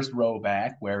the first row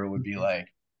back where it would be like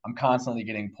I'm constantly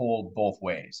getting pulled both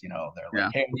ways. They're like, Yeah.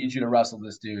 hey, I need you to wrestle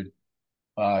this dude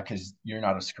because you're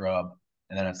not a scrub.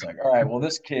 And then it's like, all right, well,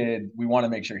 this kid, we want to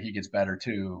make sure he gets better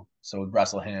too. So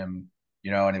wrestle him,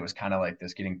 and it was kind of like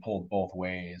this getting pulled both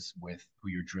ways with who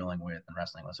you're drilling with and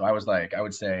wrestling with. So I was like, I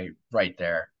would say right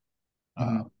there.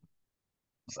 Hmm. Uh,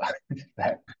 so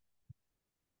that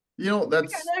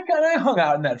That's I kind of hung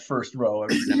out in that first row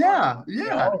every now and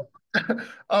yeah, then,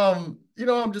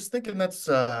 yeah. I'm just thinking that's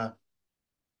sort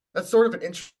of an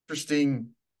interesting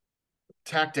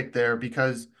tactic there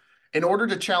because in order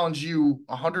to challenge you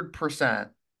 100%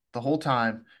 the whole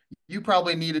time, you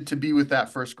probably needed to be with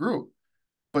that first group.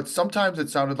 But sometimes it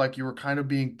sounded like you were kind of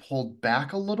being pulled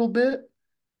back a little bit,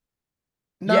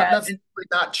 not Yeah, necessarily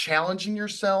not challenging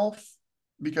yourself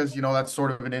because that's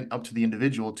sort of up to the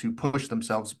individual to push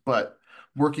themselves, but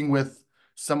working with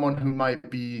someone who might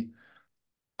be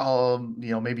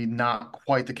maybe not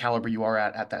quite the caliber you are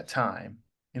at that time.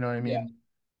 You know what I yeah, mean?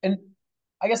 and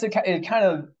I guess it kind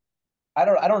of I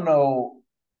don't know.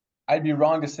 I'd be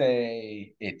wrong to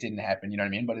say it didn't happen. You know what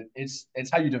I mean? But it's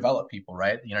how you develop people,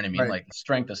 right? You know what I mean? Right. Like the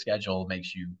strength of schedule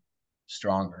makes you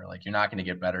stronger. Like you're not going to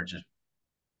get better just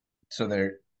so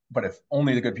they're. But if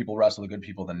only the good people wrestle the good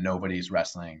people, then nobody's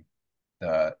wrestling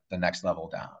the next level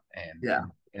down. And Yeah.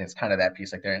 and it's kind of that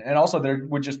piece like there. And also there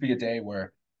would just be a day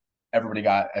where everybody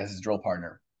got as his drill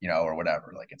partner or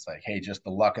whatever. Like it's like, hey, just the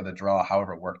luck of the draw,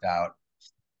 however it worked out.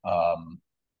 Um,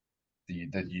 you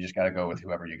just got to go with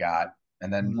whoever you got.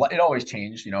 And then Mhm. it always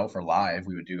changed, for live,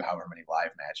 we would do however many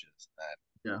live matches.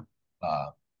 Yeah.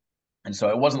 And so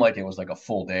it wasn't like it was like a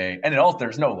full day. And it also,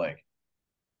 there's no like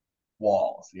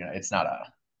walls, it's not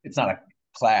a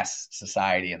class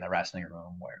society in the wrestling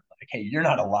room where like, hey, you're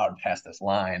not allowed past this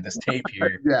line, this tape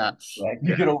here. Yeah. Like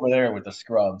you get Yeah. over there with the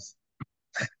scrubs.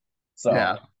 So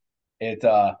Yeah. it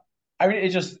I mean it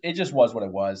just was what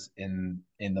it was in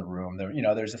the room.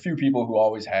 There's a few people who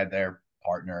always had their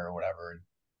partner or whatever.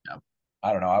 Yeah.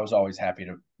 I don't know. I was always happy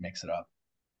to mix it up.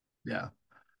 Yeah.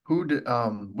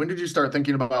 When did you start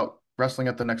thinking about wrestling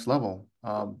at the next level?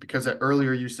 Because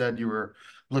earlier you said you were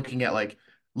looking at like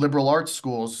liberal arts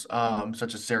schools,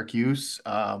 such as Syracuse,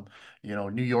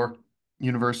 New York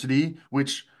University,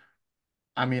 which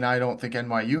I mean, I don't think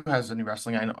NYU has any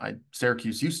wrestling. I know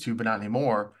Syracuse used to, but not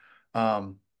anymore.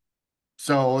 Um,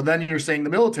 so then you're saying the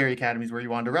military academies where you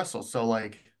wanted to wrestle. So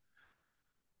like,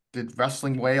 did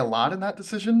wrestling weigh a lot in that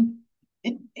decision?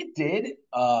 It did.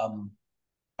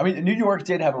 I mean, New York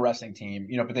did have a wrestling team,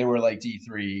 but they were like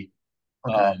D3.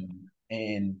 Okay.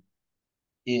 And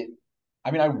it,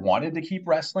 I mean, I wanted to keep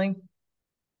wrestling,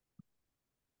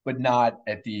 but not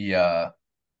at the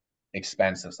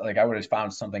expense of, like, I would have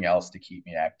found something else to keep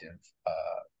me active,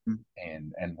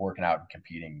 and working out and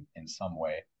competing in some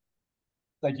way.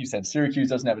 Like you said, Syracuse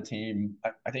doesn't have a team.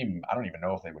 I think I don't even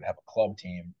know if they would have a club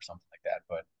team or something like that.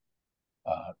 But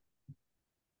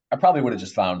I probably would have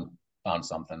just found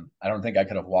something. I don't think I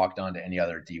could have walked on to any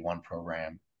other D1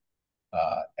 program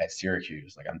at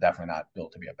Syracuse. Like I'm definitely not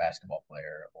built to be a basketball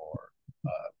player or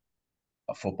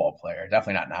a football player.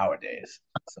 Definitely not nowadays.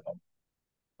 So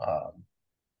um,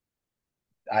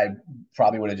 I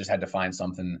probably would have just had to find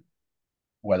something,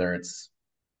 whether it's,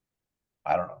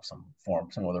 I don't know, some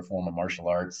other form of martial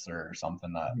arts or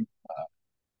something.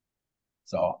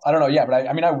 So I don't know. Yeah, but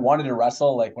I mean, I wanted to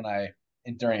wrestle. Like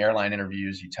during airline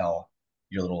interviews, you tell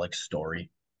your little like story,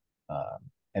 um,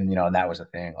 and that was a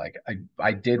thing. Like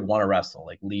I did want to wrestle.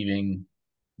 Like leaving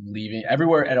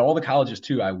everywhere at all the colleges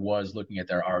too. I was looking at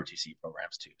their ROTC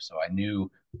programs too. So I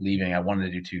knew leaving, I wanted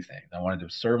to do two things. I wanted to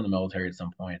serve in the military at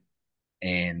some point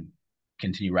and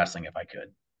continue wrestling if I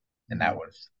could. And that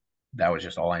Mhm. was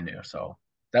just all I knew. So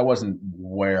that wasn't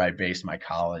where I based my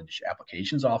college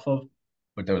applications off of,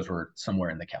 but those were somewhere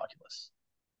in the calculus.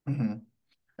 Hmm.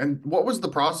 And what was the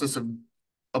process of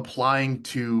applying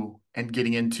to and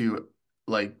getting into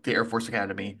like the Air Force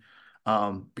Academy?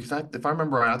 Because if I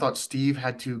remember right, I thought Steve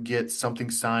had to get something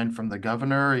signed from the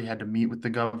governor. He had to meet with the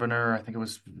governor. I think it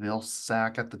was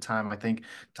Vilsack at the time. I think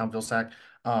Tom Vilsack.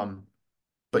 Um,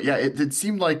 but yeah, it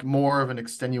seemed like more of an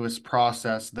extenuous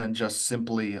process than just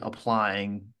simply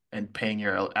applying and paying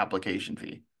your application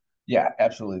fee. Yeah,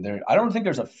 absolutely. I don't think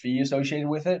there's a fee associated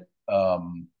with it.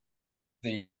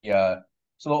 The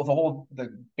so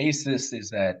the basis is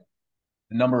that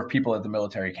the number of people at the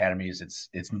military academies, it's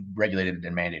regulated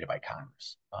and mandated by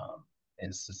Congress,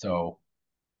 and so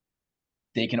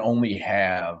they can only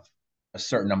have a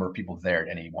certain number of people there at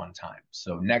any one time.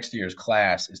 So next year's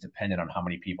class is dependent on how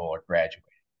many people are graduating,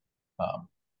 um,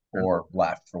 or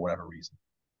left for whatever reason.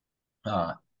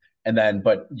 Uh, and then,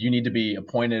 but you need to be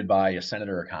appointed by a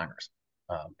senator or Congress.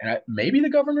 Maybe the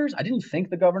governors. I didn't think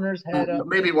the governors Oh, had.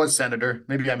 maybe it was senator.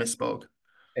 Maybe I misspoke.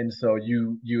 And so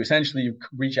you essentially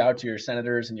reach out to your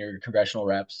senators and your congressional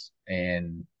reps,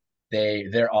 and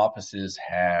their offices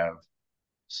have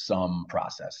some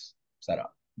process set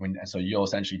up. So you'll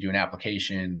essentially do an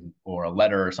application or a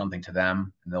letter or something to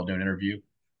them, and they'll do an interview.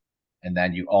 And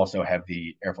then you also have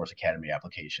the Air Force Academy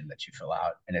application that you fill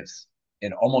out, and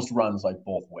it almost runs like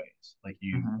both ways. Like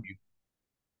Mhm.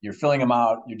 you're filling them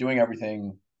out, you're doing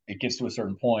everything. It gets to a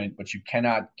certain point, but you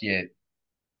cannot get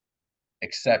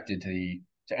accepted to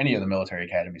any of the military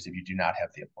academies if you do not have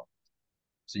the appointment.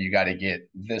 So you got to get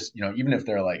this, even if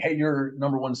they're like, hey, you're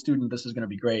number one student, this is going to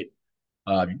be great,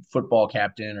 football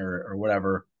captain or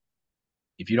whatever.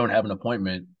 If you don't have an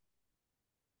appointment,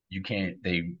 you can't.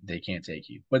 They can't take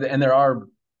you. But and there are.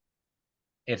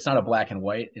 It's not a black and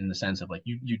white in the sense of like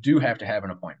you do have to have an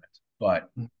appointment,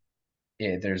 but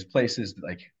there's places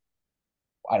like,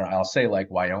 I don't know, I'll say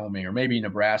like Wyoming or maybe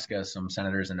Nebraska. Some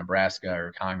senators in Nebraska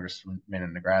or congressmen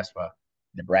in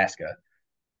Nebraska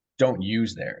don't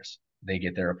use theirs. They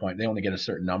get their appointment. They only get a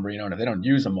certain number, and if they don't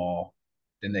use them all,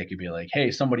 then they could be like,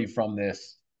 hey, somebody from the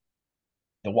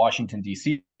Washington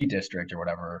D.C. district or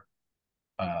whatever,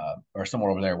 or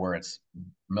somewhere over there where it's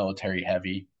military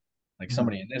heavy, like Mhm.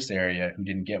 somebody in this area who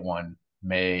didn't get one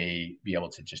may be able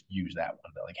to just use that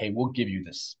one. They're like, hey, we'll give you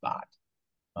this spot.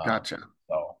 Um, Gotcha.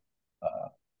 so, uh,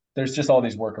 there's just all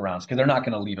these workarounds because they're not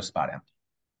going to leave a spot empty.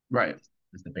 Right.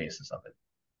 Is the basis of it.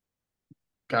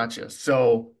 Gotcha.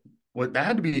 So what that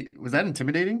had to be, was that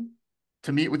intimidating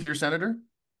to meet with your senator?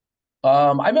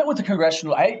 I met with the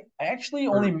congressional. I actually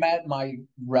only Or met my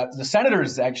rep. The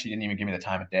senators actually didn't even give me the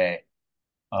time of day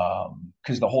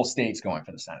because the whole state's going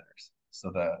for the senators.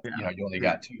 So yeah. you only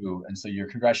Yeah. got two, and so your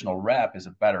congressional rep is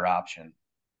a better option.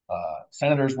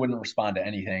 Senators wouldn't respond to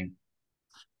anything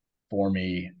for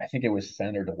me. I think it was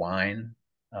Senator DeWine,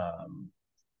 um,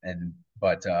 and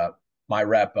but my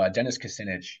rep Dennis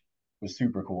Kucinich was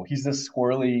super cool. He's this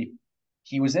squirrely.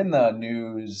 He was in the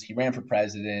news. He ran for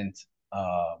president.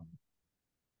 Um,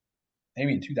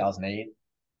 Maybe in 2008,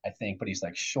 I think, but he's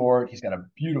like short. He's got a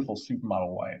beautiful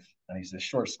supermodel wife, and he's this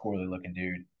short, squirrely looking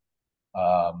dude.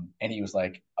 And he was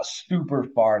like a super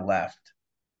far left,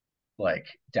 like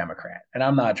Democrat. And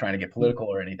I'm not trying to get political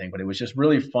or anything, but it was just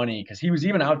really funny because he was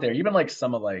even out there, even like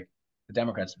some of like the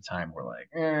Democrats at the time were like,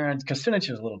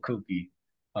 Kucinich is a little kooky.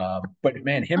 But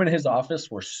man, him and his office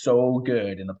were so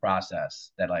good in the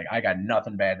process that like I got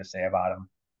nothing bad to say about him.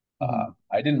 Mhm.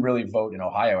 I didn't really vote in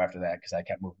Ohio after that because I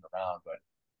kept moving around,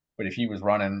 but if he was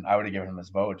running, I would have given him his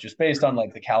vote just based on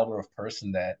like the caliber of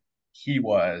person that he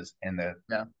was and the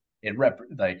Yeah. it rep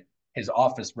like his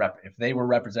office rep. If they were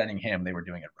representing him, they were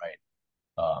doing it right.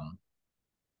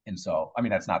 And so, I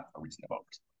mean, that's not a reason to vote,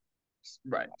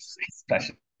 Right.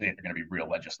 especially if they're going to be real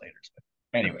legislators.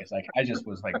 But anyways, like I just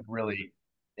was like really,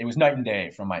 it was night and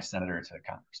day from my senator to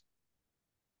Congress.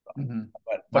 Hmm.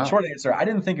 But Wow. short answer, I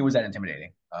didn't think it was that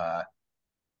intimidating. I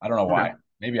don't know Okay. why.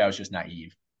 Maybe I was just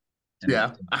naive.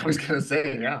 Yeah, I was Didn't gonna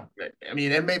say, yeah. I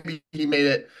mean, and maybe he made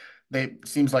it. They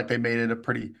seems like they made it a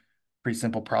pretty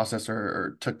simple process,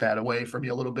 or took that away from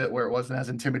you a little bit, where it wasn't as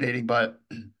intimidating. But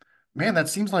man, that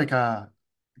seems like it can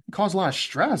cause a lot of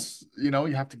stress. You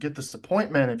have to get this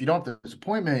appointment. If you don't have this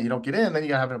appointment, you don't get in. Then you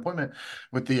gotta have an appointment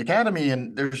with the academy,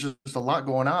 and there's just a lot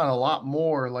going on, a lot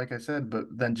more, like I said,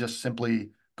 but than just simply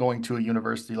going to a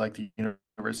university like the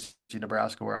University of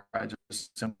Nebraska, where I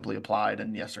just simply applied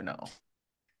and yes or no.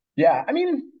 Yeah, I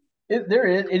mean,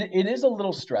 it is a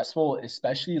little stressful,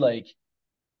 especially like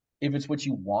if it's what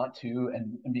you want to,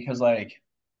 and because like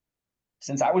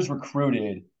since I was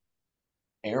recruited,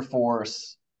 Air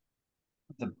Force,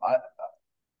 the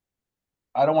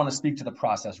I don't want to speak to the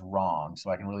process wrong,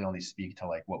 so I can really only speak to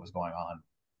like what was going on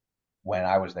when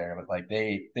I was there. But like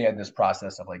they had this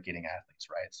process of like getting athletes,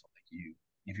 right? So like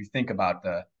if you think about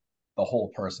the whole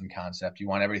person concept, you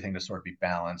want everything to sort of be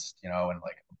balanced, and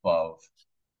like above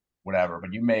whatever.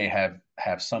 But you may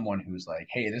have someone who's like,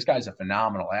 hey, this guy's a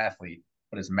phenomenal athlete,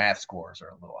 but his math scores are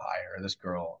a little higher. Or this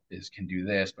girl can do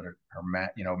this, but her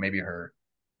math, maybe her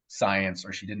science,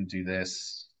 or she didn't do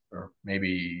this, or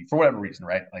maybe for whatever reason,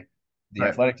 right? Like the Right.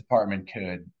 athletic department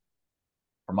could,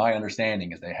 from my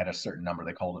understanding, is they had a certain number.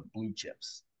 They called it blue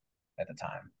chips at the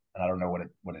time, and I don't know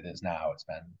what it is now. It's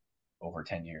been over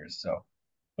 10 years, so.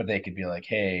 But they could be like,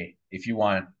 hey, if you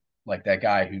want like that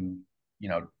guy who you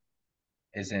know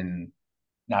is in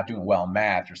not doing well in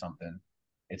math or something,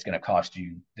 it's going to cost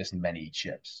you this many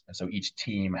chips. And so each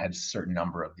team had a certain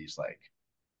number of these, like,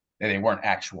 they weren't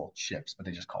actual chips, but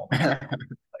they just called them chips.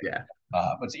 Like, Yeah.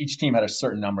 but each team had a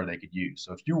certain number they could use.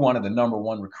 So if you wanted the number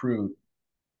one recruit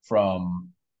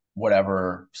from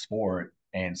whatever sport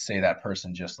and say that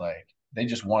person just like, they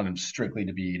just wanted them strictly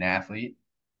to be an athlete,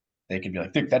 they could be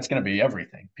like, that's going to be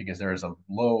everything because there is a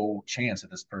low chance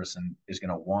that this person is going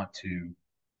to want to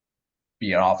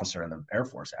be an officer in the Air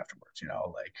Force afterwards,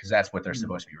 like because that's what they're Mhm.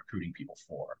 supposed to be recruiting people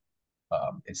for.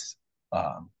 It's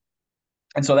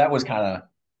and so that was kind of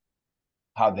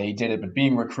how they did it. But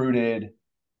being recruited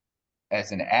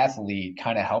as an athlete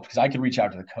kind of helped because I could reach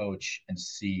out to the coach and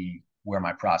see where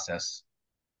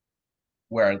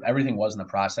everything was in the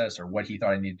process or what he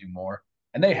thought I needed to do more.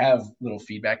 And they have little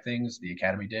feedback things the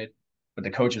academy did, but the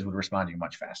coaches would respond to you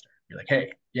much faster. You're like,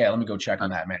 hey, yeah, let me go check on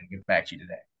Gotcha. that, man, and get back to you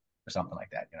today or something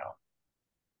like that,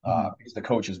 Mhm. because the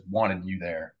coaches wanted you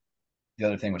there. The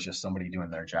other thing was just somebody doing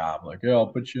their job, like, yeah,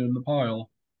 I'll put you in the pile.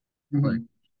 Like, Mhm.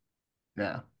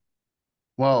 Yeah.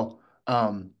 Well,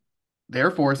 the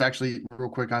Air Force actually, real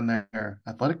quick on their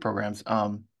athletic programs,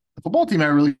 the football team had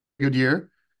a really good year,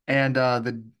 and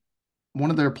the one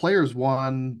of their players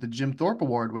won the Jim Thorpe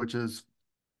Award, which is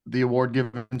the award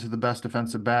given to the best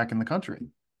defensive back in the country.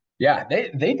 yeah, they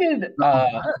did.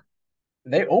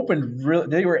 They opened real.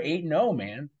 They were 8-0,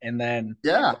 man, and then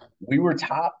Yeah. we were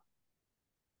top.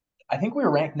 I think we were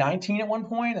ranked 19 at one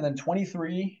point, and then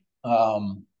 23.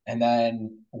 And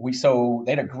then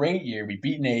they had a great year. We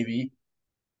beat Navy,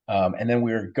 and then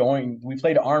we were going. We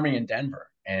played Army in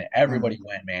Denver, and everybody Mhm.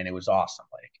 went. Man, it was awesome.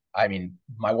 Like I mean,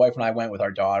 my wife and I went with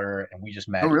our daughter, and we just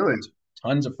Oh, met really?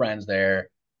 tons of friends there,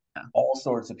 Yeah. all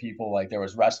sorts of people. Like there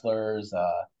was wrestlers,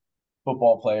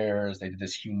 football players. They did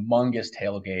this humongous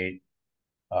tailgate,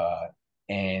 uh,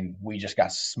 and we just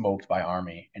got smoked by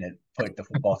Army, and it put the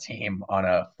football team on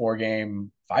a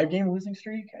 4-game, 5-game losing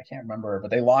streak. I can't remember, but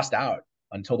they lost out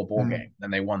until the bowl Mhm. game. Then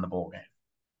they won the bowl game,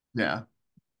 Yeah.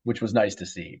 which was nice to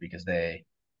see because they,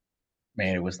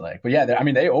 man, it was like, but yeah, I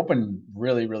mean, they opened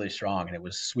really, really strong, and it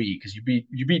was sweet because you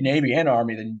beat Navy and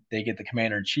Army, then they get the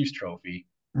Commander in Chief's trophy,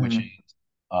 which is Mhm.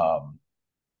 um,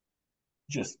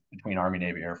 just between Army,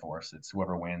 Navy, Air Force. It's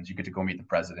whoever wins, you get to go meet the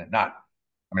president. Not,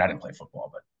 I mean, I didn't play football,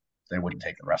 but they wouldn't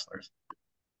take the wrestlers.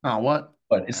 Oh, what?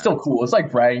 But it's Yeah. still cool. It's like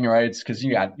bragging rights because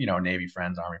you got Navy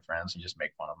friends, Army friends. You just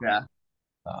make fun of them.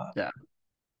 Yeah. Yeah.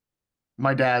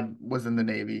 My dad was in the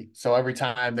Navy, so every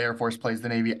time the Air Force plays the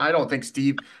Navy, I don't think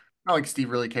Steve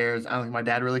really cares. I don't think my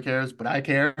dad really cares, but I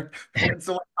care. And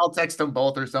so like, I'll text them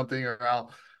both or something, or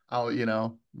I'll,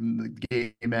 the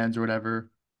game ends or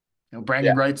whatever. Yeah,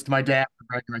 Bragging rights to my dad,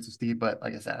 bragging rights to Steve, but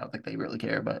like I said, I don't think they really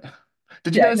care. But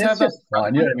did you yeah, guys and it's have that? just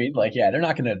fun. You know what I mean? Like, yeah, they're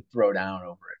not going to throw down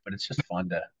over it, but it's just fun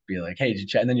to be like, hey, did you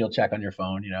check? And then you'll check on your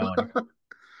phone, and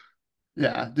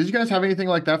Yeah. Did you guys have anything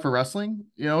like that for wrestling?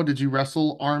 Did you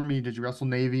wrestle Army? Did you wrestle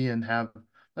Navy and have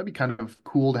that'd be kind of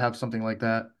cool to have something like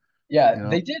that, yeah, you know?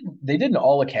 they did an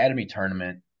all academy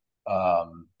tournament.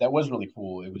 That was really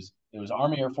cool. It was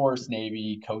Army, Air Force,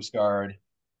 Navy, Coast Guard,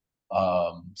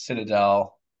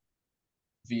 Citadel,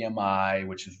 VMI,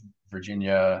 which is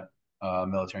Virginia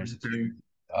Military Military. Institute.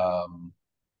 Um,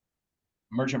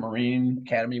 Merchant Marine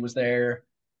Academy was there.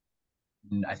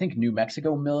 I think New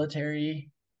Mexico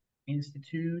Military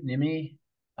Institute, NIMI.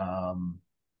 Um,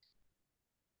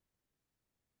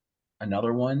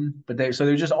 Another one, but they so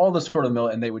there's just all this sort of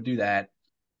and they would do that.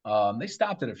 They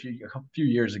stopped it a few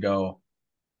years ago.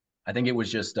 I think it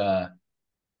was just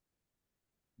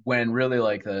when really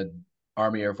like the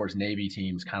Army, Air Force, Navy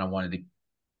teams kind of wanted to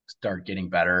start getting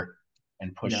better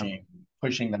and Yeah.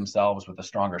 pushing themselves with a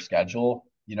stronger schedule.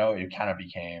 It kind of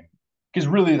became because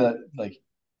really the like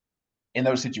in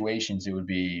those situations it would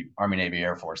be Army, Navy,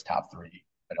 Air Force top three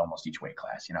at almost each weight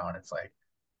class. And it's like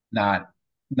not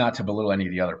not to belittle any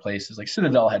of the other places. Like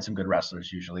Citadel had some good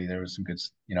wrestlers usually. There was some good,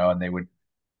 and they would,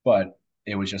 but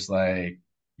it was just like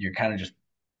you're kind of just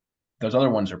those other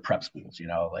ones are prep schools,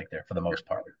 like they're for the most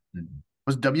part.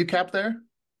 Was WCAP there?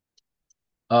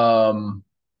 Um,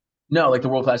 no, like the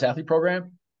world class athlete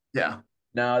program. Yeah.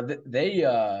 No, they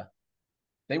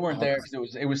weren't Oh, there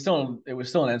because it was still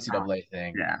an NCAA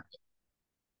thing. yeah.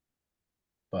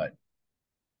 But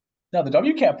no, the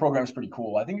WCAP program is pretty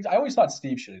cool. I always thought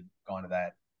Steve should have gone to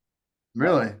that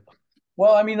level. Really?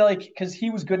 Well, I mean, like because he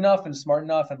was good enough and smart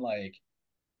enough, and like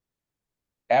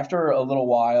after a little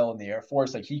while in the Air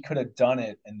Force, like he could have done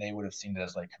it, and they would have seen it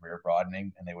as like career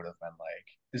broadening, and they would have been like,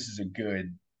 "This is a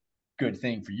good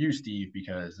thing for you, Steve,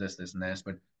 because this, and this."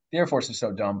 But the Air Force is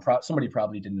so dumb. Somebody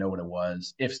probably didn't know what it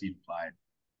was if Steve applied.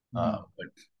 Mhm. But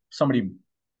somebody,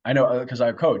 I know because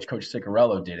our Coach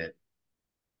Ciccarello, did it,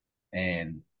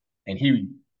 and he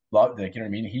loved, like, you know what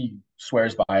I mean. He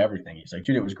swears by everything. He's like,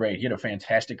 dude, it was great. He had a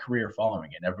fantastic career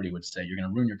following it. And everybody would say, you're going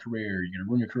to ruin your career. You're going to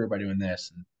ruin your career by doing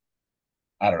this. And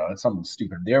I don't know. It's something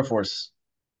stupid. The Air Force,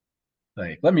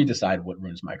 like, let me decide what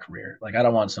ruins my career. Like, I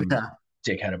don't want some Yeah.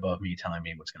 dickhead above me telling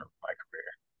me what's going to ruin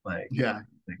my career. Yeah.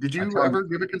 Like Did I you tell him, ever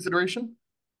give it consideration?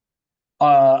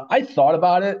 I thought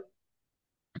about it,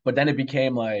 but then it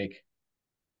became like,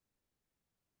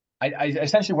 I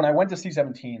essentially, when I went to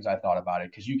C-17s, I thought about it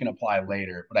because you can apply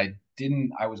later, but I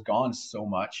didn't, I was gone so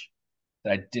much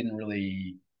that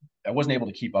I wasn't able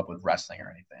to keep up with wrestling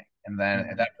or anything. And then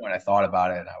at Mhm. that point, I thought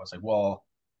about it and I was like, well,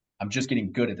 I'm just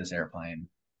getting good at this airplane,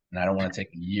 and I don't want to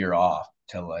take a year off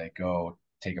to like go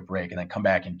take a break and then come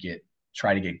back and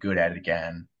try to get good at it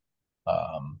again.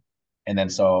 Um, and then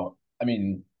so I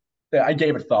mean, I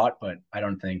gave it thought, but I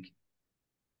don't think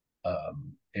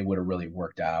it would have really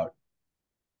worked out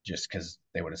just because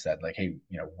they would have said like, hey,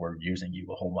 we're using you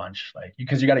a whole bunch, like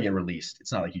because you got to get released.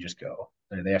 It's not like you just go.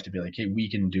 They have to be like, hey,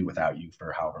 we can do without you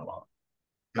for however long.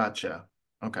 Gotcha.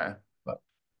 Okay. But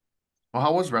Well,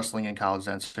 how was wrestling in college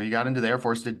then? So you got into the Air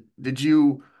Force. Yeah,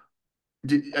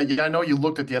 I know you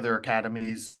looked at the other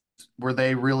academies. Were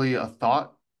they really a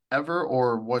thought ever,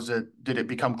 or did it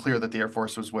become clear that the Air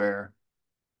Force was where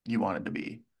you wanted to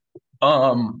be?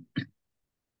 um,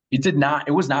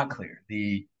 it was not clear.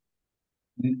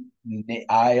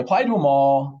 I applied to them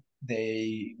all.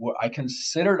 I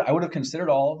would have considered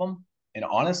all of them. And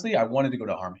honestly, I wanted to go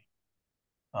to Army.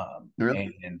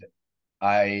 Really? And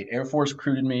Air Force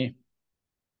recruited me.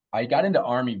 I got into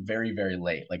Army very, very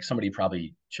late. Like somebody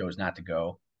probably chose not to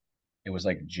go. it was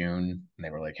like June, and they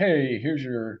were like, "Hey, here's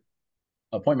your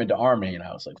appointment to Army," and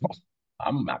I was like, well,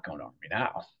 "I'm not going to Army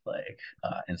now." Like,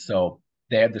 and so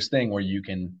they have this thing where you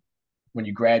can, when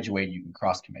you graduate, you can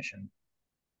cross commission,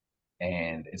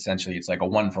 and essentially it's like a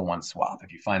one for one swap.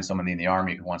 If you find somebody in the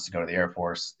Army who wants to go to the Air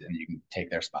Force, then you can take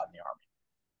their spot in the Army.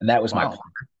 And that was my Wow. plan.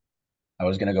 I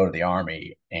was going to go to the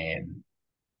Army and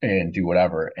do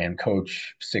whatever. And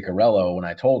Coach Ciccarello, when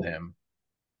I told him,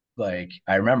 like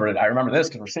I remember this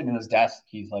because we're sitting in his desk.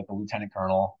 He's like a lieutenant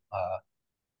colonel,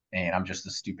 and I'm just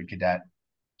a stupid cadet.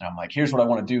 And I'm like, here's what I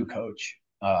want to do, Coach.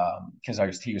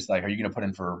 Because he was like, are you going to put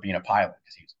in for being a pilot?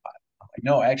 Because he was a pilot. I'm like,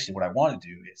 no, actually, what I want to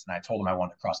do is, and I told him I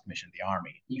wanted to cross commission to the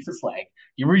Army. He was like,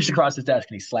 he reached across his desk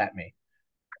and he slapped me.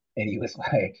 And he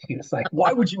was like,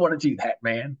 why would you want to do that,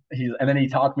 man? And then he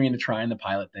talked me into trying the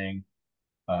pilot thing.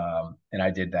 And I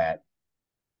did that.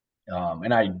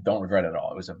 And I don't regret it at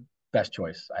all. It was the best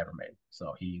choice I ever made.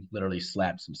 So he literally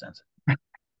slapped some sense.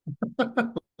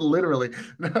 Literally.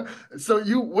 So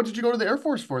what did you go to the Air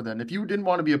Force for then? If you didn't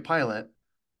want to be a pilot,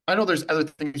 I know there's other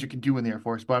things you can do in the Air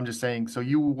Force, but I'm just saying, so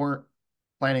you weren't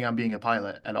planning on being a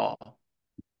pilot at all.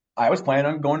 I was planning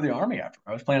on going to the Army after.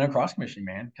 I was planning on cross commissioning,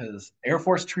 man, because Air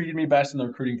Force treated me best in the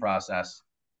recruiting process.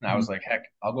 And I Mhm. was like, heck,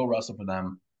 I'll go wrestle for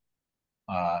them.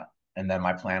 Uh, and then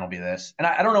my plan will be this. And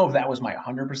I don't know if that was my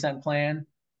 100% plan,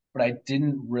 but I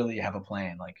didn't really have a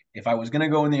plan. Like, if I was going to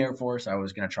go in the Air Force, I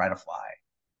was going to try to fly,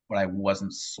 but I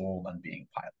wasn't sold on being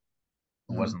a pilot.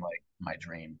 It Mhm. wasn't like my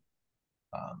dream.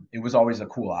 It was always a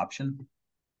cool option,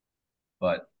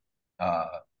 but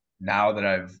uh, now that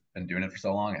I've been doing it for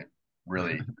so long, it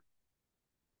really,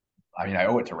 I mean, I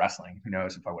owe it to wrestling. Who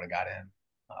knows if I would have got in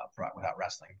without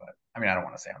wrestling? But I mean, I don't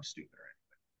want to say I'm stupid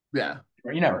Yeah.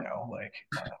 or you never know. Like,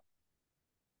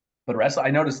 but wrestling,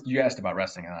 I noticed you asked about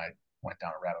wrestling, and I went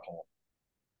down a rabbit hole.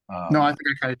 No, I Um, think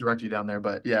I kind of directed you down there,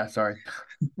 but yeah, sorry.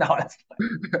 no, that's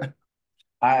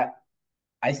I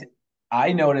I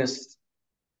I noticed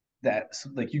that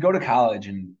like you go to college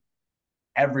and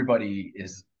everybody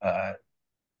is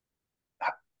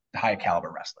high caliber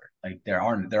wrestler. Like there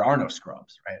are no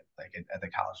scrubs, right? Like at the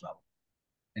college level,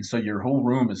 and so your whole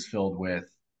room is filled with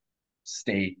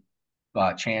state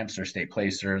champs or state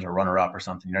placers or runner up or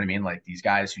something. You know what I mean? Like these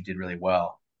guys who did really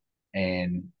well,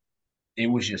 and it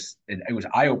was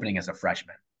eye opening as a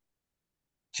freshman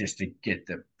just to get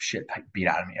the shit beat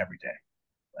out of me every day.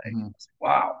 Like, Mhm.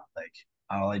 wow, like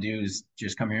all I do is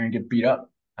just come here and get beat up.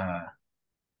 I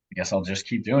guess I'll just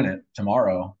keep doing it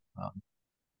tomorrow.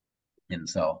 And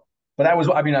so, but that was,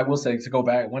 I mean, I will say to go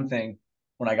back, one thing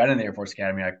when I got in the Air Force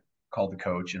Academy, I called the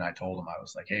coach and I told him, I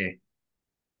was like, hey,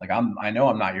 like I know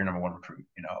I'm not your number one recruit,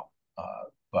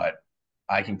 but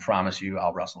I can promise you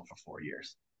I'll wrestle for 4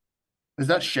 years. Is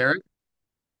that Like Sherritt?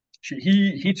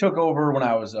 he took over when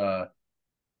I was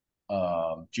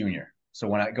junior. So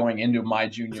when I going into my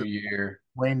Is junior it year,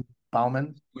 Wayne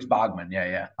Bauman? it was Bogman. Yeah,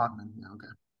 yeah, Bauman, yeah, okay.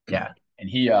 yeah. And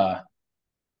he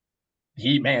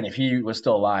man, if he was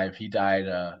still alive, he died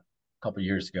a couple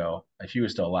years ago. If he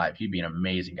was still alive, he'd be an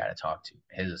amazing guy to talk to.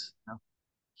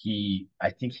 I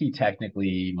think he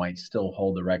technically might still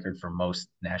hold the record for most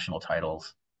national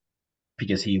titles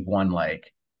because he won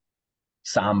like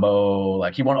sambo,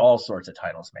 like he won all sorts of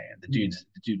titles, man. The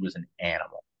dude was an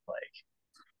animal, like,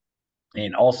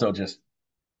 and also just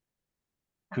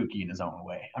kooky in his own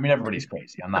way. I mean, everybody's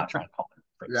crazy. I'm not trying to call him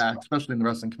crazy, Yeah, especially in the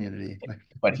wrestling community.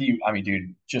 but I mean,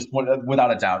 dude, just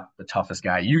without a doubt, the toughest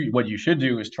guy. What you should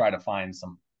do is try to find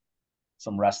some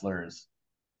wrestlers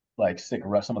like stick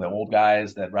some of the old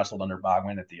guys that wrestled under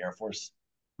Bogman at the Air Force,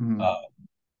 Mhm. uh,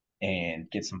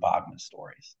 and get some Bogman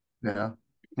stories. Yeah.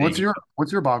 What's They your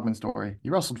what's your Bogman story?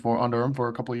 You wrestled for under him for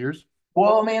a couple of years.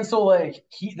 Well, man, so like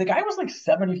the guy was like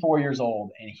 74 years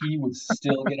old and he would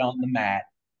still get on the mat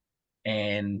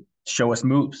and show us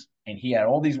moves. And he had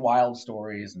all these wild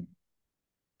stories and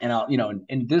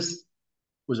and this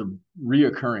was a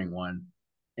reoccurring one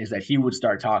is that he would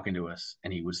start talking to us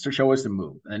and he would show us the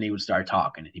move and then he would start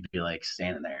talking and he'd be like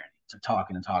standing there and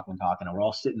talking and talking and talking and we're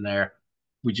all sitting there.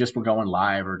 We just were going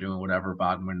live or doing whatever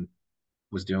Bogman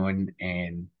was doing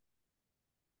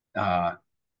uh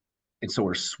and so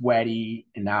we're sweaty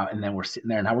and then we're sitting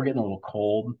there and now we're getting a little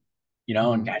cold, and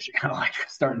Mhm. guys are kind of like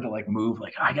starting to like move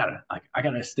like I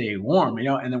gotta stay warm,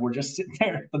 and then we're just sitting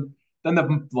there. Then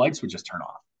the lights would just turn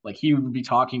off. Like he would be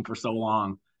talking for so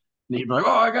long and he'd be like,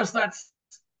 oh, I guess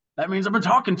that means I've been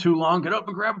talking too long. Get up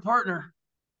and grab a partner.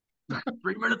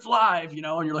 3 minutes live, and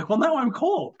you're like, well, now I'm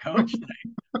cold, coach.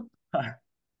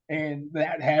 And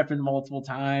that happened multiple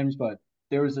times, but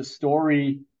there was a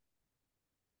story,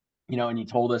 and he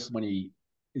told us when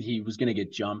he was going to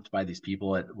get jumped by these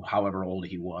people at however old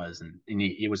he was, and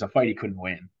it was a fight he couldn't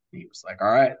win. He was like,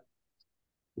 all right,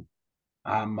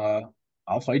 I'm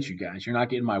I'll fight you guys. You're not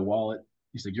getting my wallet.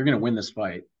 He's like, you're gonna win this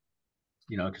fight,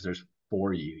 because there's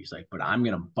four of you. He's like, but I'm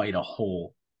gonna bite a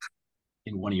hole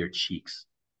in one of your cheeks.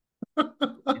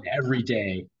 And every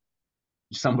day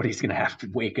somebody's gonna have to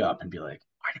wake up and be like,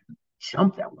 why did you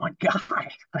jump that one guy?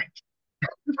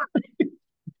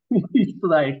 He's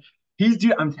like,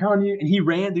 dude, I'm telling you, and he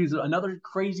ran. There's another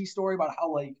crazy story about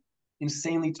how like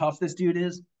insanely tough this dude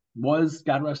was.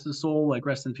 God rest his soul, like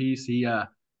rest in peace.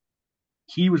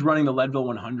 He was running the Leadville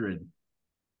 100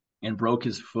 and broke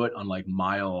his foot on like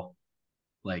mile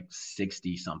like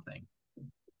 60 something.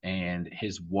 And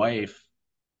his wife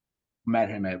met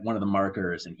him at one of the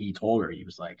markers and he told her, he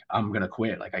was like, I'm gonna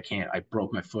quit. Like I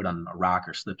broke my foot on a rock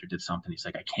or slipped or did something. He's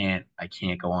like, I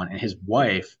can't go on. And his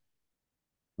wife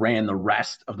ran the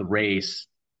rest of the race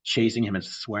chasing him and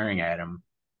swearing at him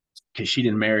because she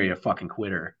didn't marry a fucking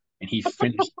quitter. And he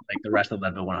finished like the rest of the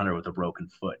Leadville 100 with a broken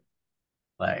foot.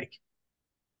 Like,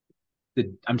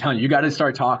 I'm telling you, you got to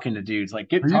start talking to dudes.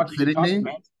 Like, Are you kidding talk to me?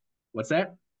 men. What's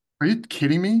that? Are you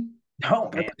kidding me? No,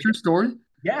 That's man. a true story.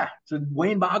 Yeah, it's a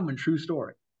Wayne Bogman true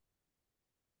story.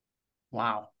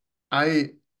 Wow.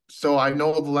 I so I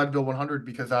know the Leadville 100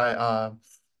 because I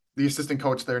the assistant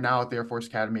coach there now at the Air Force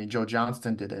Academy, Joe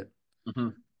Johnston, did it.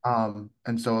 Mm-hmm.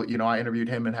 And so I interviewed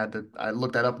him and I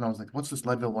looked that up and I was like, what's this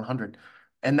Leadville 100?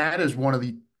 And that is one of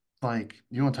the like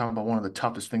you want to talk about one of the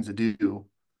toughest things to do,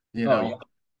 you Oh yeah, know.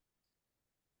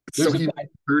 So there's a. he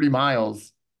 30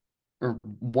 miles or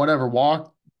whatever,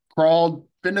 walked, crawled,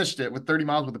 finished it with 30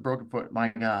 miles with a broken foot. My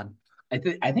God. I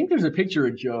think there's a picture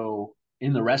of Joe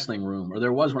in the wrestling room, or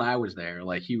there was when I was there.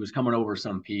 Like he was coming over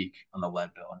some peak on the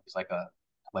Leadville, and he's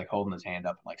like holding his hand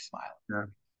up and like smiling. Yeah.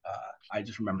 I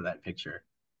just remember that picture.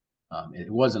 It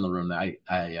was in the room. I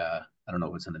don't know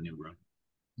what's in the new room,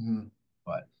 Mhm.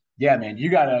 but yeah, man, you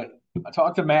gotta. I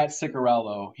talked to Matt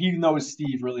Sicarello. He knows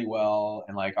Steve really well,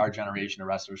 and like our generation of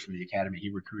wrestlers from the academy, he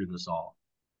recruited us all,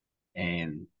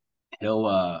 and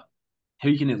he'll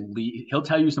he'll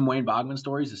tell you some Wayne Bogman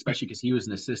stories, especially because he was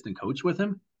an assistant coach with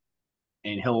him,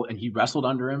 and he wrestled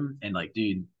under him, and like,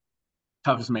 dude,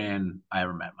 toughest man I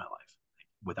ever met in my life, like,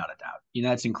 without a doubt.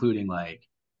 That's including like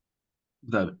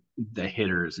the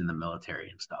hitters in the military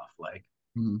and stuff, like.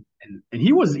 Mhm. And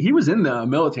he was in the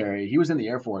military. He was in the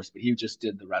Air Force, but he just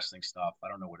did the wrestling stuff. I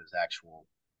don't know what his actual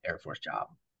Air Force job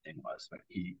thing was, but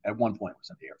he at one point was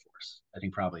in the Air Force. I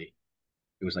think probably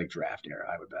it was like draft era,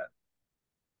 I would bet.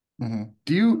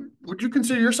 Mhm. Would you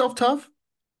consider yourself tough?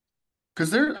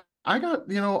 Because I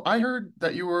heard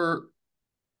that you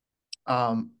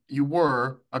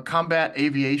were a combat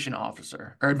aviation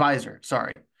officer or advisor,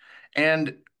 sorry.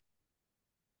 And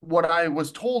what I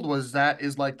was told was that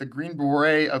is like the Green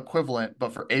Beret equivalent,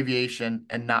 but for aviation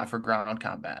and not for ground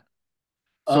combat.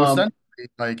 So Um, essentially,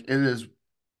 like it is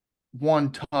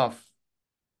one tough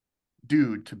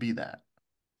dude to be that.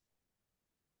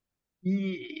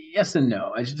 yes and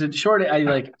no. I just short.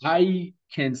 I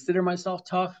consider myself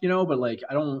tough, but like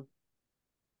I don't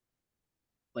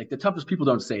like the toughest people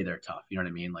don't say they're tough. You know what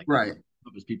I mean? Like the Right.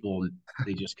 toughest people,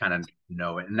 they just kind of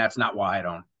know it, and that's not why I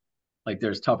don't like.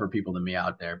 There's tougher people than me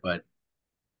out there, but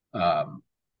um,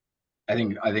 I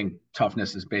think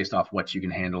toughness is based off what you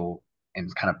can handle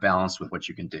and kind of balanced with what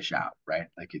you can dish out, right?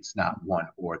 Like it's not one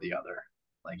or the other.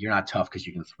 Like you're not tough because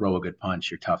you can throw a good punch.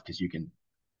 You're tough because you can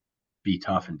be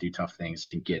tough and do tough things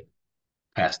and get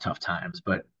past tough times.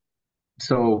 But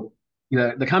so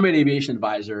the combat aviation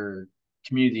advisor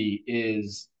community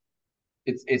is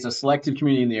it's a selective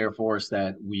community in the Air Force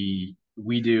that we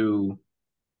do.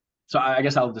 So I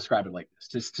guess I'll describe it like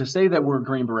this: to say that we're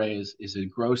Green Berets is a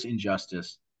gross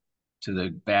injustice to the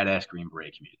badass Green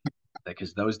Beret community,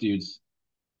 because those dudes,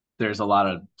 there's a lot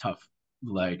of tough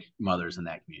like mothers in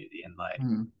that community, and like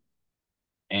Mhm.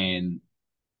 and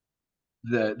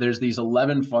there's these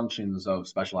 11 functions of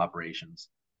special operations,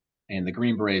 and the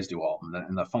Green Berets do all of them,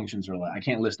 and the functions are like I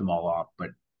can't list them all off, but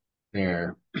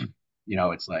they're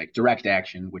it's like direct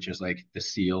action, which is like the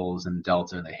SEALs and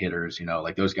Delta and the hitters,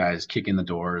 like those guys kick in the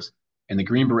doors. And the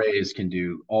Green Berets can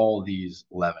do all these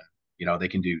 11. They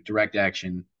can do direct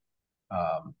action,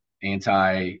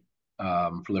 anti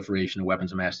proliferation of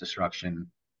weapons of mass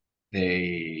destruction.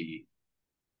 They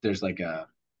There's like a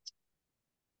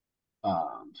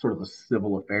sort of a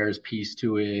civil affairs piece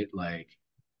to it, like,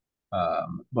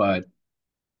 but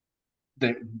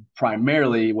they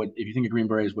primarily what if you think of Green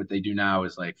Berets, what they do now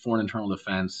is like foreign internal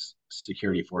defense,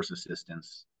 security force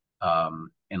assistance,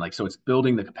 and like so it's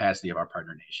building the capacity of our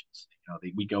partner nations.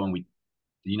 We go and the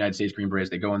United States Green Berets,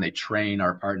 they go and they train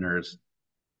our partners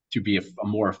to be a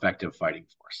more effective fighting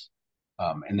force,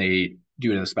 and they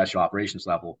do it at a special operations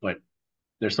level. But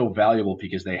they're so valuable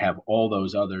because they have all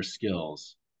those other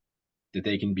skills that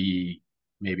they can be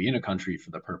maybe in a country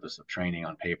for the purpose of training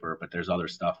on paper, but there's other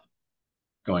stuff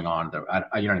going on that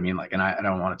you know what I mean? Like, and I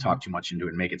don't want to talk too much into it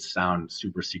and make it sound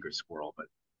super secret squirrel, but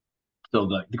so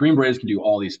the Green Berets can do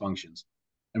all these functions.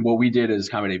 And what we did as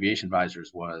combat aviation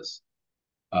advisors was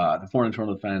the foreign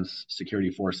internal defense, security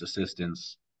force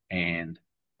assistance, and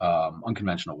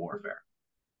unconventional warfare.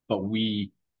 But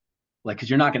we like because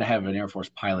you're not going to have an Air Force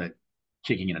pilot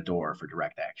kicking in a door for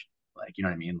direct action. Like you know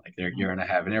what I mean? Like you're going to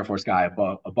have an Air Force guy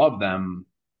above them,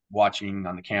 watching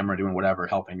on the camera, doing whatever,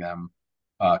 helping them,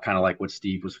 kind of like what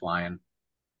Steve was flying.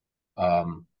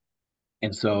 Um,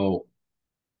 and so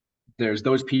there's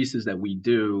those pieces that we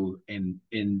do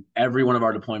in every one of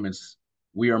our deployments.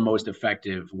 We are most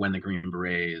effective when the Green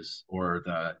Berets or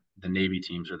the Navy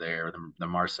teams are there, or the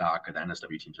MARSOC or the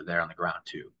NSW teams are there on the ground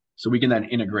too. So we can then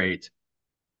integrate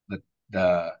the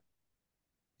the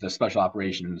the special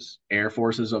operations air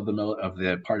forces of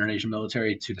the partner nation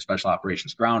military to the special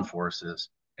operations ground forces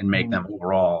and make Mhm. them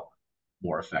overall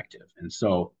more effective. And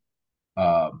so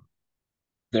um,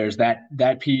 there's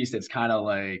that piece that's kind of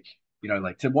like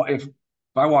like if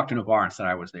I walked in a bar and said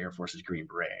I was the Air Force's Green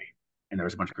Beret and there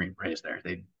was a bunch of Green Berets there,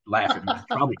 they'd laugh at me,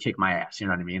 probably kick my ass. You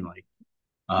know what I mean? Like,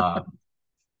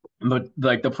 but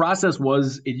like the process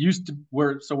was, it used to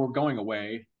we're going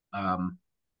away.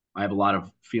 I have a lot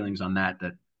of feelings on that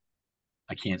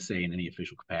I can't say in any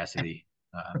official capacity.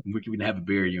 We can have a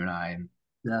beer, you and I, and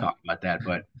Yeah. talk about that.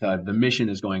 But the mission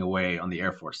is going away on the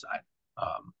Air Force side.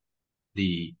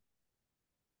 The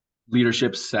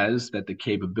leadership says that the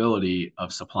capability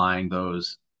of supplying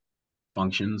those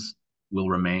functions will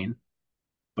remain,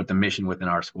 but the mission within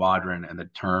our squadron and the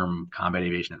term combat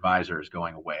aviation advisor is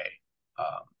going away.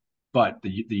 Um, but the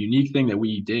unique thing that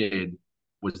we did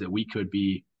was that we could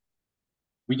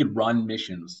run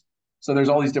missions. So there's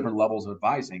all these different levels of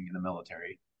advising in the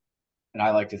military, and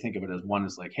I like to think of it as one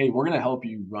is like, hey, we're going to help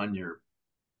you run your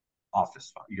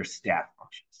your staff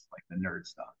functions, like the nerd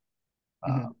stuff.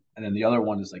 Mhm. And then the other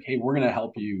one is like, hey, we're going to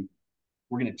help you.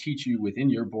 We're going to teach you within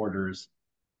your borders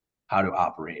how to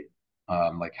operate,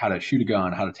 like how to shoot a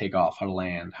gun, how to take off, how to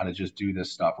land, how to just do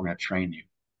this stuff. We're going to train you.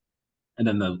 And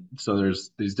then so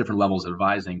there's these different levels of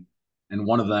advising, and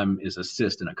one of them is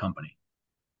assist and accompany.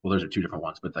 Well, those are two different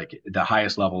ones, but like the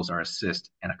highest levels are assist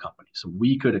and accompany. So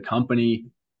we could accompany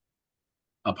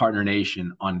a partner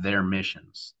nation on their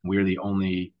missions. We're the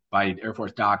only, by Air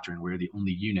Force doctrine, we're the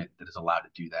only unit that is allowed to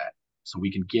do that. So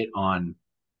we can get on,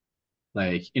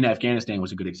 like in Afghanistan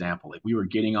was a good example. Like we were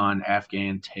getting on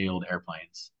Afghan tailed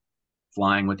airplanes,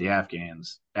 flying with the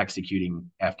Afghans, executing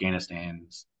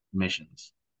Afghanistan's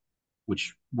missions,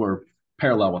 which were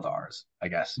parallel with ours, I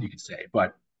guess you could say.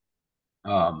 But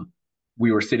um,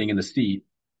 we were sitting in the seat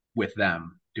with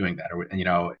them doing that, or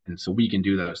and so we can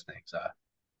do those things.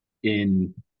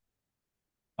 In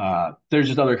There's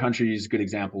just other countries, good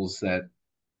examples that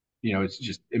it's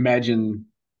just imagine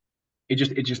it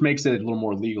just makes it a little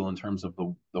more legal in terms of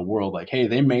the world. Like, hey,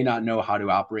 they may not know how to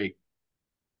operate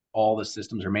all the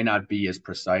systems, or may not be as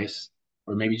precise,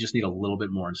 or maybe just need a little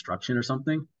bit more instruction or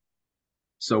something.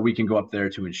 So we can go up there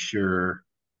to ensure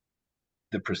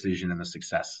the precision and the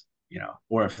success.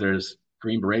 Or if there's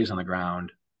Green Berets on the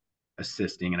ground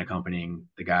assisting and accompanying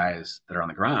the guys that are on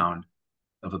the ground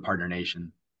of the partner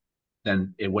nation,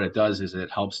 then what it does is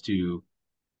it helps to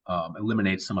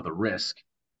eliminate some of the risk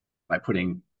by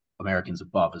putting Americans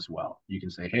above as well. You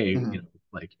can say, hey, Mhm.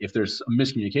 like if there's a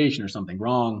miscommunication or something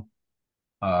wrong,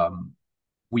 um,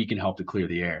 we can help to clear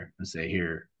the air and say,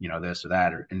 here, this or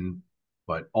that,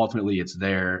 but ultimately it's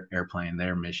their airplane,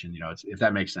 their mission. If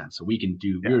that makes sense. So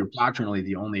Yeah. we're doctrinally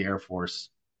the only Air Force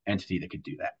entity that could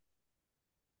do that.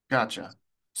 Gotcha.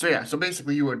 So yeah, so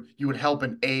basically you would help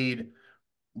and aid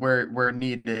where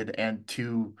needed and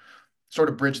to sort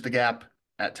of bridge the gap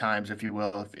at times, if you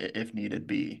will, if needed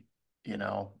be, you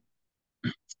know.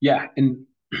 Yeah, and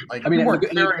Like I you mean, weren't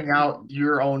carrying out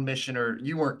your own mission or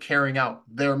you weren't carrying out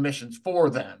their missions for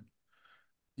them.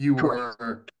 You correct.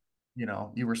 were,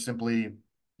 you were simply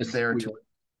there We to,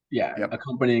 Yeah, yep.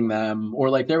 accompanying them, or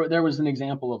like there was an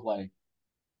example of like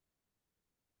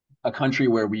a country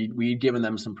where we'd given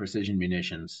them some precision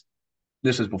munitions.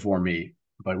 This was before me,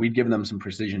 but we'd given them some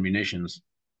precision munitions,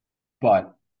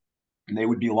 but they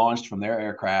would be launched from their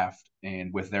aircraft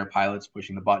and with their pilots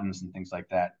pushing the buttons and things like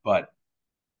that. But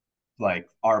like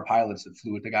our pilots that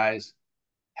flew with the guys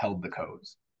held the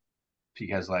codes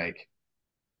because like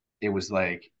it was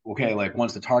like, okay, like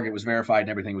once the target was verified and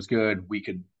everything was good, we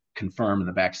could confirm in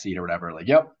the back seat or whatever, like,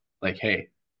 yep, like, hey,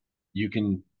 you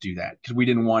can do that, because we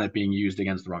didn't want it being used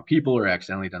against the wrong people or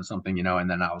accidentally done something, and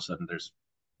then all of a sudden there's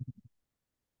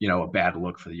a bad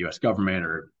look for the U.S. government,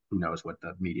 or who knows what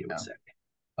the media would Yeah. say.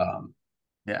 Um,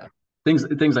 Yeah.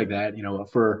 things like that.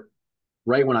 For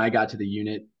right when I got to the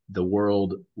unit, the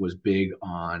world was big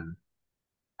on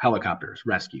helicopters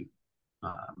rescue.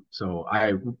 So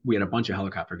we had a bunch of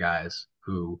helicopter guys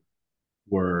who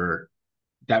were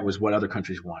that was what other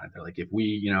countries wanted. They're like, if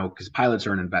we, because pilots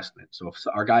are an investment. So if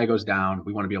our guy goes down,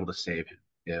 we want to be able to save him.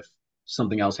 If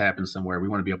something else happens somewhere, we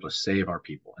want to be able to save our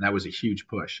people. And that was a huge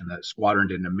push. And the squadron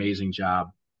did an amazing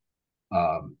job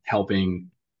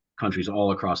helping countries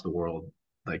all across the world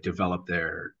like develop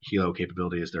their helo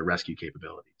capabilities, their rescue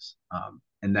capabilities.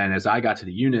 And then as I got to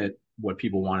the unit, what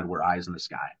people wanted were eyes in the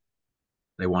sky.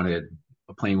 They wanted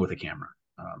a plane with a camera,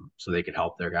 so they could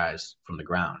help their guys from the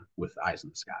ground with eyes in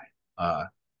the sky.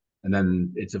 And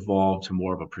then it's evolved to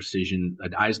more of a precision,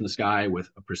 an eyes in the sky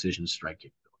with a precision strike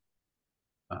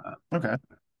capability. Okay.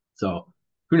 So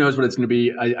who knows what it's going to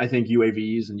be? I think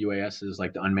UAVs and UASs,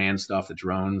 like the unmanned stuff, the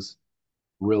drones,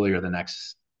 really are the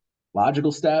next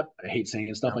logical step. I hate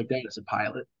saying stuff Yeah. like that as a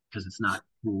pilot because it's not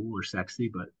cool or sexy,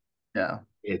 but Yeah.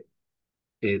 it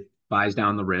it buys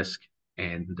down the risk,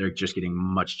 and they're just getting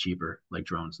much cheaper, like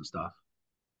drones and stuff.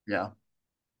 Yeah.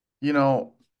 You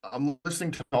know, I'm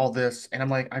listening to all this and I'm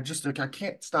like, I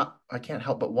can't stop. I can't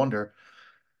help but wonder,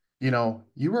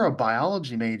 you were a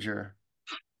biology major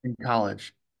in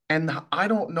college, and I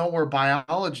don't know where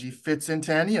biology fits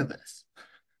into any of this.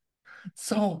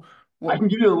 So, I what, can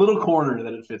give you a little corner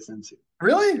that it fits into.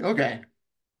 really? Okay.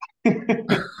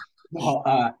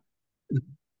 Well,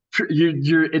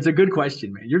 it's a good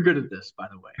question, man. You're good at this, by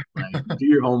the way. Like, do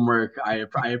your homework. I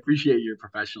appreciate your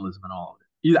professionalism and all of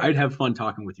it. I'd have fun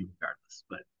talking with you regardless.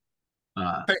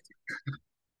 Uh,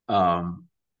 um,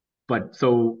 but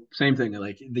so same thing.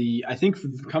 Like I think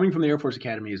coming from the Air Force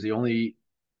Academy is the only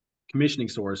commissioning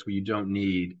source where you don't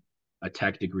need a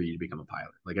tech degree to become a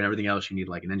pilot. Like in everything else, you need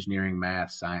like an engineering,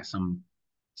 math, science, some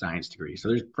science degree. So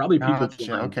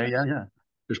Gotcha. Okay. Yeah. Yeah.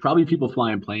 there's probably people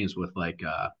flying planes with like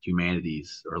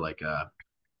humanities or like a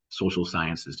social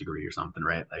sciences degree or something,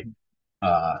 right? Like,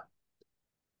 uh,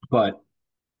 but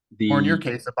Or in your the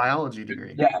case, a biology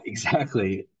degree. yeah,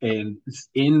 exactly. And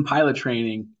in pilot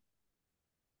training,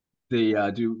 they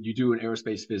do you do an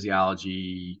aerospace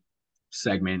physiology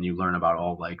segment. And you learn about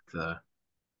all like the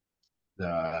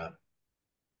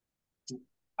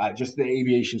just the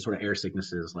aviation sort of air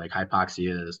sicknesses like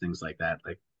hypoxias, things like that,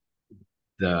 like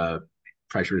the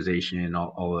pressurization,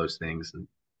 all those things, and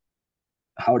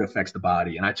how it affects the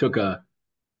body. And I took a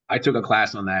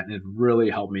class on that, and it really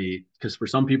helped me because for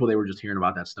some people they were just hearing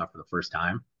about that stuff for the first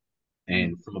time. Mm.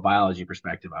 And from a biology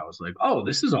perspective, I was like, oh,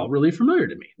 this is all really familiar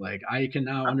to me. Like I can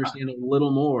now understand a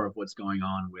little more of what's going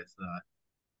on with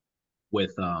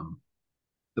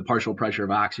the partial pressure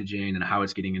of oxygen and how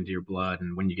it's getting into your blood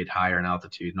and when you get higher in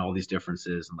altitude and all these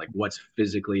differences and like what's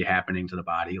physically happening to the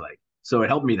body. Like so it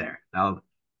helped me there. I'll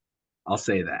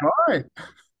say that. All right.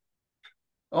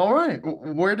 All right.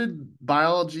 Where did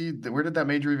that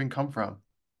major even come from?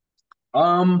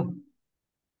 Um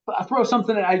I throw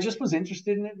something that I just was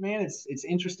interested in it, man. It's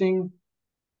interesting.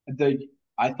 The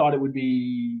I thought it would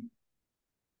be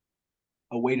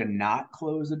a way to not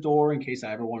close the door in case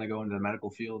I ever want to go into the medical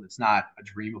field. It's not a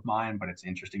dream of mine, but it's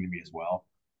interesting to me as well.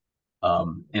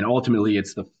 And ultimately,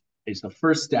 it's the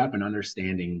first step in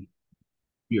understanding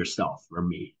yourself or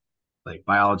me. Like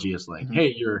biology is like, Mhm.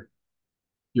 hey,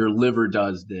 your liver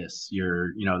does this,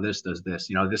 this does this,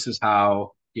 this is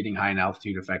how getting high in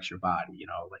altitude affects your body,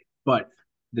 like, but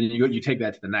then you take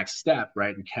that to the next step,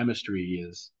 right? And chemistry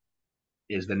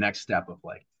is the next step of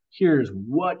like, here's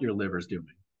what your liver's doing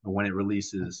when it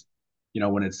releases,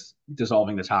 when it's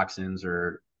dissolving the toxins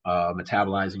or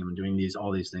metabolizing them and doing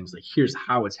all these things. Like, here's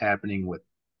how it's happening with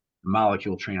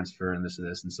molecule transfer and this and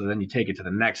this. And so then you take it to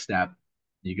the next step,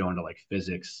 you go into like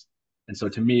physics. And so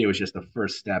to me, it was just the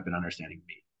first step in understanding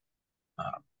me.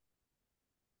 Um,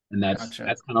 and Gotcha.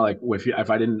 that's kind of like if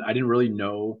I didn't really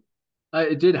know.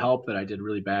 It did help that I did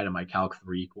really bad in my Calc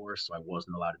 3 course, so I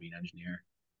wasn't allowed to be an engineer.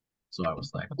 So I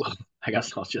was like, well, I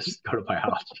guess I'll just go to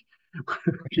biology.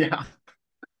 Yeah.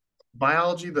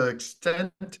 Biology, the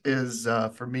extent is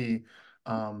for me,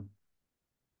 um,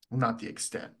 well, not the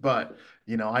extent, but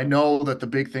I know that the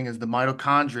big thing is the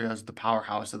mitochondria is the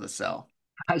powerhouse of the cell.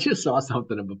 I just saw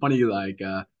something of a funny like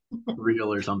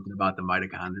reel or something about the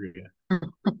mitochondria.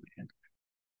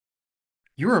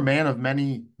 You were a man of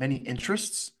many, many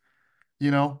interests,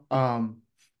 you know.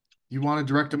 You want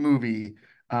to direct a movie,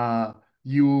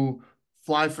 you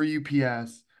fly for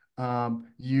UPS,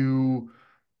 you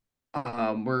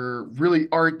were really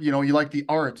art, you like the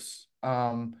arts.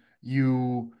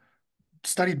 You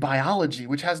studied biology,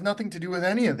 which has nothing to do with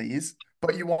any of these,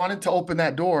 but you wanted to open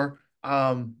that door.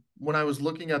 When I was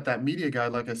looking at that media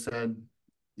guide, like I said,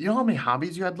 you know how many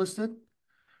hobbies you had listed?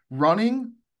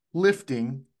 Running,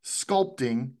 lifting,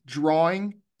 sculpting,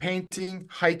 drawing, painting,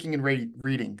 hiking, and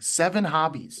reading. 7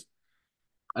 hobbies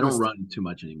I don't listed. run too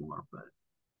much anymore, but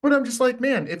But I'm just like,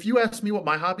 man, if you asked me what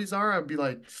my hobbies are, I'd be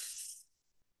like,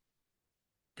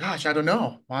 gosh, I don't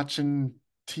know. Watching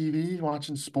TV,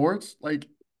 watching sports. Like,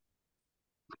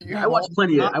 you have all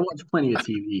these I watch plenty of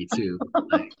TV too.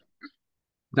 Like,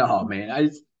 no, man,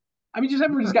 I mean, just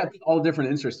everybody's got all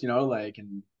different interests, like,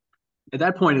 and at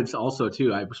that point, it's also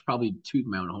too. I was probably tooting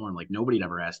my own horn. Like nobody'd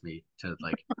ever asked me to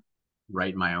like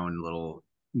write my own little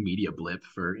media blip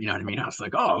for, you know what I mean? I was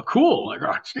like, oh, cool. Like,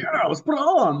 oh, yeah, let's put it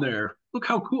all on there. Look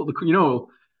how cool.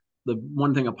 The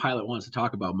one thing a pilot wants to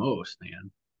talk about most,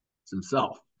 man, is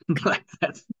himself. Like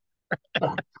that's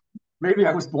maybe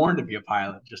I was born to be a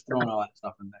pilot, just throwing all that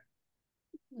stuff in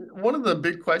there. one of the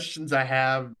big questions I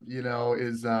have,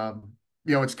 is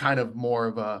it's kind of more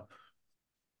of a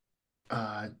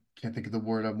can't think of the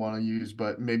word I want to use,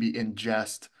 but maybe in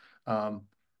jest. Um,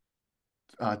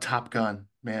 Top Gun,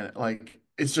 man, like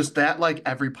it's just that like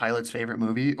every pilot's favorite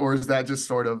movie, or is that just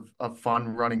sort of a fun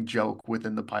running joke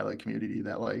within the pilot community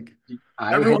that like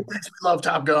I everyone had thinks we love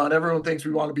Top Gun, everyone thinks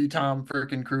we want to be Tom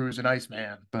freaking Cruise and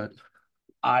Iceman, but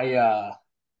I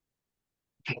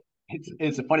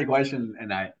it's a funny question,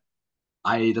 and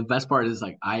I the best part is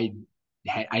like I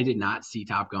did not see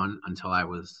Top Gun until I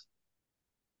was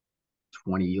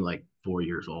 20, like 4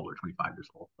 years old or 25 years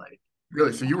old. Like,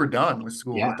 really, so you were done with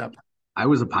school yeah, at that point. I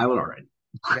was a pilot already.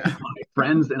 Yeah. My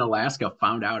friends in Alaska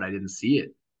found out I didn't see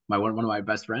it. One of my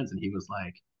best friends, and he was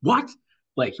like, "What?"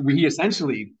 Like he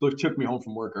essentially took me home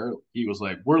from work early. He was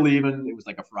like, "We're leaving." It was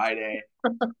like a Friday.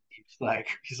 He's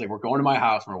like, "We're going to my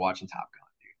house and we're watching Top Gun,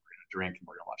 dude. We're gonna drink and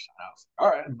we're gonna watch Top House." All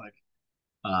right, I'm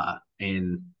like,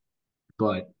 and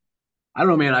but I don't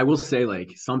know, man. I will say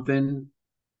like something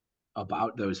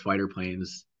about those fighter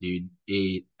planes, dude.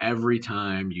 Every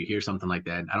time you hear something like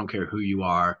that, I don't care who you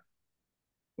are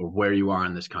or where you are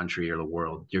in this country or the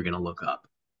world, you're gonna look up.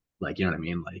 Like, you know what I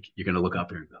mean? Like, you're gonna look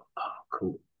up and go, "Oh,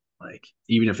 cool." Like,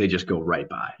 even if they just go right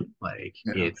by, like,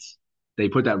 Yeah. it's they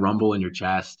put that rumble in your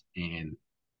chest, and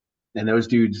those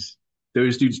dudes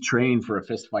train for a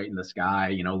fist fight in the sky.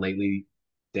 Lately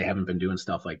they haven't been doing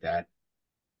stuff like that.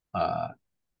 Uh,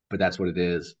 but that's what it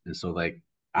is. And so like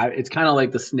it's kind of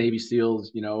like the Navy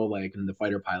SEALs, like and the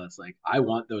fighter pilots. Like I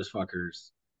want those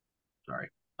fuckers. Sorry,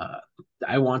 uh,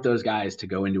 I want those guys to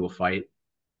go into a fight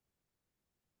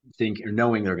think or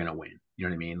knowing they're gonna win. You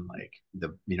know what I mean? Like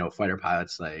the fighter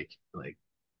pilots, like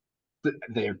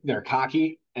they're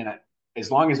cocky, and as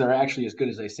long as they're actually as good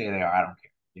as they say they are, I don't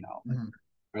care. Mhm.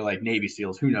 Or like Navy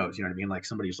SEALs, who knows? You know what I mean? Like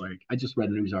somebody's like, I just read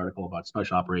a news article about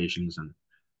special operations and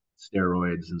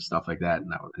steroids and stuff like that,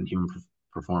 and human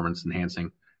performance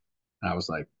enhancing. And I was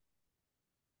like,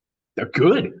 they're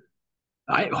good.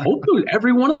 I hope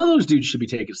every one of those dudes should be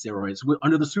taking steroids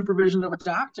under the supervision of a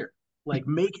doctor. Like,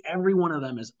 make every one of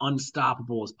them as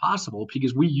unstoppable as possible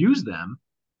because we use them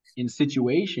in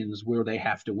situations where they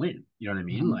have to win. You know what I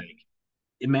mean? Mhm. Like,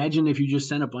 imagine if you just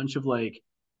sent a bunch of like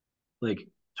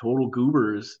total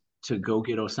goobers to go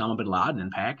get Osama bin Laden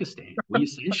in Pakistan. We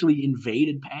essentially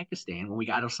invaded Pakistan when we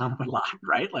got Osama bin Laden,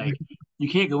 right? Like, you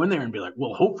can't go in there and be like,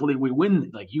 well, hopefully we win.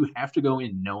 Like, you have to go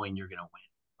in knowing you're going to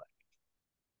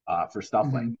win for stuff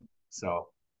like Mhm. that. So,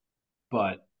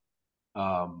 but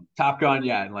Top Gun,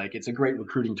 yeah, and like it's a great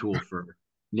recruiting tool for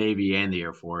Navy and the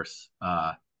Air Force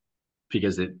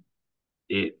because it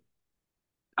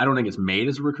I don't think it's made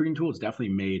as a recruiting tool. It's definitely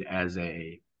made as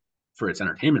a for its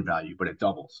entertainment value, but it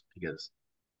doubles because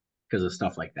of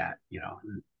stuff like that,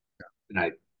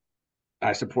 And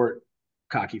I support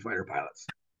cocky fighter pilots.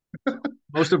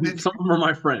 Most of them, Did some of them are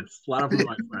my friends. A lot of them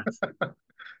are you my friends.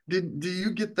 do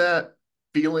you get that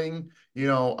feeling?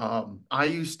 I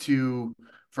used to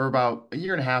for about a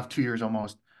year and a half, 2 years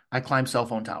almost, I climbed cell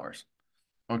phone towers.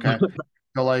 Okay.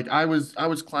 So like I was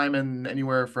climbing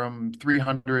anywhere from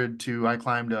 300 to I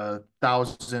climbed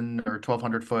 1,000 or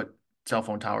 1,200 foot cell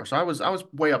phone tower. So I was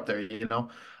way up there.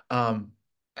 Um,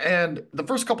 and the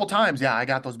first couple times, yeah, I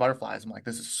got those butterflies. I'm like,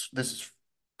 this is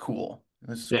cool.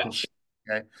 This is Yeah, cool shit.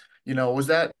 Okay.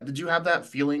 Did you have that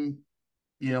feeling,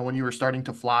 when you were starting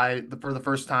to fly for the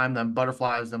first time, them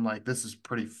butterflies, I'm like, this is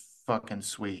pretty fucking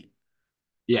sweet.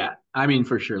 yeah. I mean,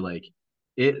 for sure. Like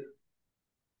it,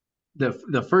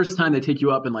 the first time they take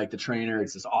you up in like the trainer,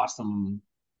 it's this awesome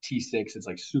T6. It's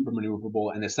like super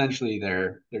maneuverable, and essentially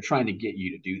they're trying to get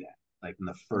you to do that. Like in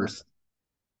the Yeah. first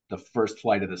the first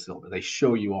flight of the silver. They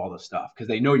show you all the stuff because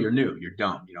they know you're new, you're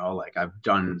dumb, like I've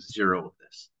done zero of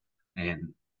this.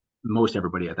 And most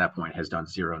everybody at that point has done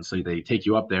zero. And so they take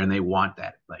you up there and they want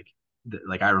that.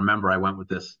 Like I remember I went with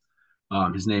this.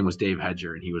 His name was Dave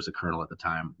Hedger, and he was a colonel at the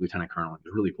time, lieutenant colonel. He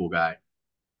was a really cool guy.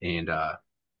 And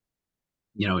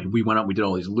we went up, we did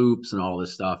all these loops and all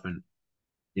this stuff, and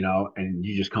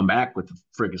you just come back with a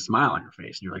freaking smile on your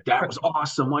face, and you're like, "That was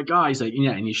awesome!" My God, he's like,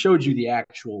 "Yeah," and he showed you the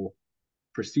actual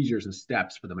procedures and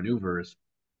steps for the maneuvers,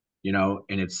 and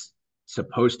it's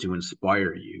supposed to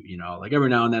inspire you, like every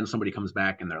now and then somebody comes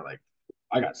back and they're like,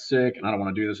 "I got sick and I don't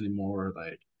want to do this anymore,"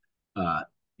 like, but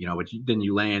then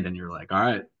you land and you're like, "All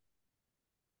right,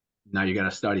 now you got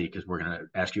to study because we're going to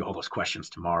ask you all those questions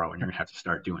tomorrow and you're going to have to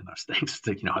start doing those things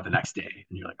the next day."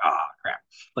 And you're like, "Oh crap,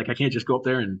 like I can't just go up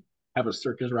there and have a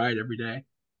circus ride every day."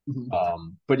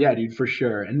 Mhm. But yeah, dude, for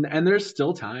sure. And there's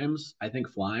still times I think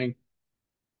flying.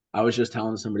 I was just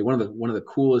telling somebody one of the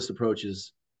coolest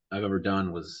approaches I've ever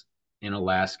done was in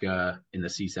Alaska in the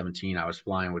C-17. I was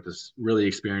flying with this really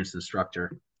experienced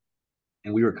instructor,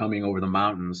 and we were coming over the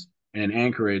mountains. And in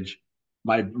Anchorage,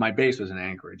 my base was in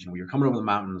Anchorage, and we were coming over the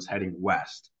mountains heading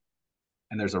west.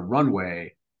 And there's a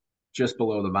runway just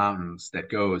below the mountains that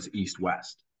goes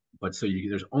east-west. But so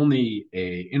there's only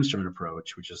a instrument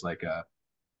approach, which is like a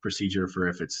procedure for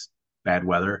if it's bad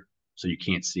weather, so you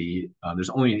can't see. There's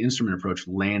only an instrument approach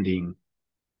landing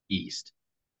east.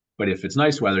 But if it's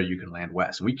nice weather, you can land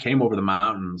west. And we came over the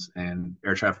mountains, and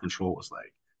air traffic control was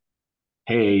like,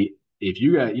 "Hey, if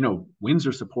you guys, winds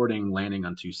are supporting landing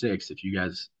on 2-6. If you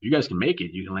guys can make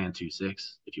it, you can land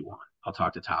 2-6 if you want. I'll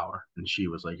talk to Tower." And she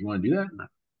was like, "You want to do that?" And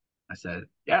I said,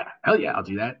 "Yeah, hell yeah, I'll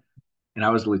do that." And I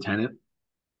was a lieutenant,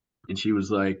 and she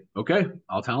was like, "Okay,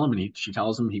 I'll tell him." And she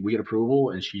tells him we get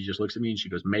approval, and she just looks at me and she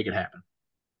goes, "Make it happen."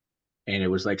 And it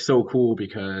was like so cool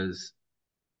because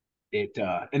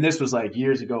and this was like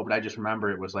years ago, but I just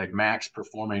remember it was like Max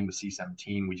performing the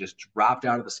C-17. We just dropped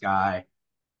out of the sky.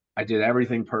 I did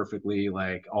everything perfectly,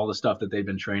 like all the stuff that they've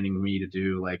been training me to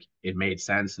do, like it made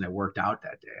sense and it worked out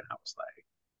that day. And I was like,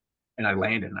 and I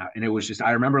landed, and it was just,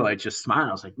 I remember like just smiling.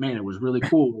 I was like, man, it was really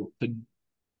cool to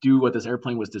do what this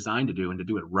airplane was designed to do and to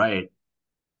do it right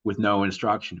with no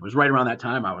instruction. It was right around that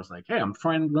time I was like, hey, I'm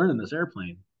trying to learn this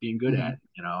airplane, being good at Mhm. it,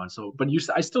 and so, but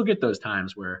I still get those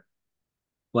times where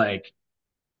like,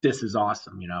 this is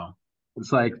awesome.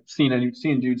 It's like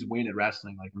seeing dudes win at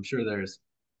wrestling. Like I'm sure there's,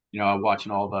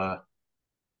 watching all the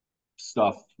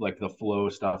stuff like the flow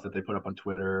stuff that they put up on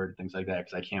Twitter and things like that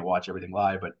because I can't watch everything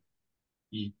live. But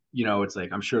it's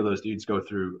like I'm sure those dudes go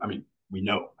through. I mean,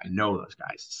 I know those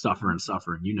guys suffer and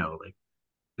suffer, and like,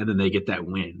 and then they get that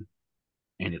win,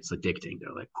 and it's addicting.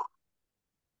 They're like,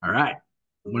 all right,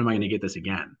 when am I going to get this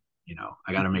again?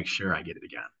 I got to make sure I get it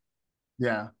again.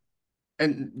 Yeah.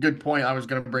 And good point. I was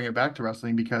going to bring it back to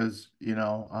wrestling because,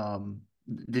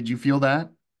 did you feel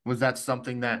that? Was that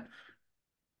something that,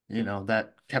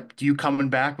 that kept you coming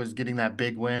back, was getting that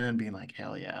big win and being like,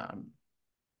 hell yeah,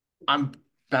 I'm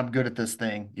I'm good at this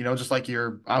thing. Just like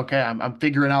you're okay, I'm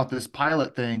figuring out this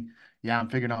pilot thing. Yeah, I'm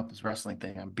figuring out this wrestling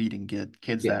thing. I'm beating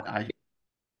kids Yeah, that I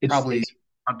probably it's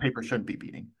on paper shouldn't be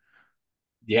beating.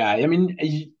 yeah. I mean,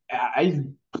 I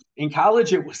in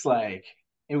college it was like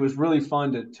it was really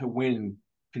fun to win and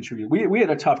contribute. We had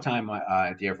a tough time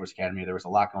at the Air Force Academy. There was a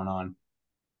lot going on.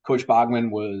 Coach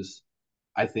Bogman was,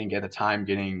 I think, at the time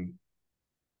getting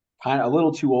kind of a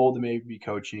little too old to maybe be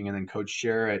coaching, and then Coach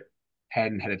Sherritt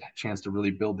hadn't had a chance to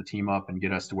really build the team up and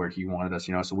get us to where he wanted us.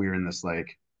 So we were in this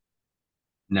like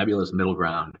nebulous middle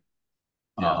ground,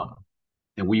 Yeah.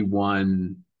 and we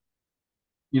won.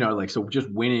 Like so,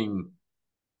 just winning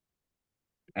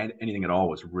and anything at all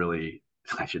was really,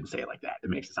 I shouldn't say it like that. It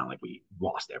makes it sound like we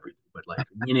lost everything, but like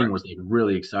winning Right. was like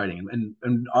really exciting.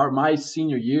 And my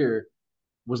senior year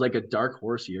was like a dark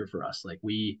horse year for us. Like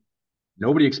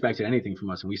nobody expected anything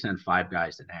from us, and we sent 5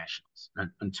 guys to nationals.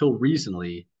 And until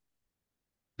recently,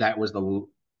 that was the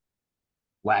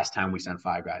last time we sent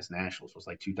 5 guys to nationals was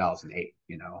like 2008.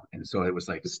 And so it was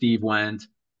like Steve went.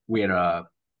 We had a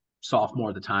sophomore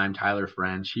at the time, Tyler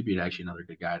French. He'd be actually another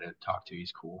good guy to talk to.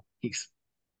 He's cool.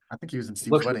 I think he was in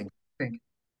Steve's Looks wedding.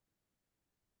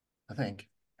 I think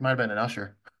he might have been an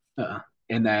usher.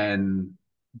 and then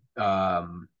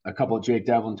a couple of Jake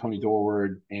Devlin, Tony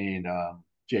Dorward, and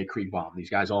Jay Kriegbaum. These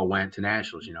guys all went to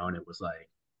nationals, and it was like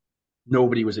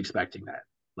nobody was expecting that.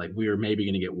 Like we were maybe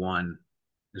going to get one,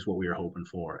 is what we were hoping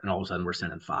for, and all of a sudden we're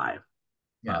sending 5.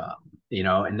 Yeah.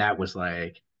 And that was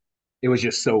like it was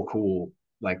just so cool,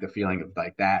 like the feeling of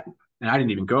like that. And I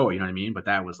didn't even go, you know what I mean? But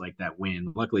that was like that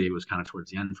win. Luckily, it was kind of towards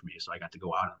the end for me, so I got to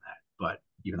go out on that. But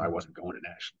even though I wasn't going to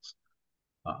nationals,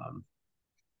 um,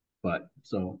 But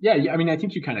so yeah, I mean, I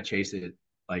think you kind of chase it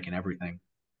like in everything.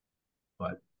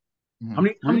 But Mm-hmm.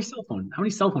 how many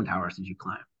cell phone towers did you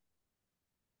climb?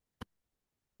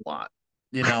 A lot,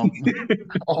 you know,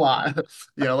 a lot.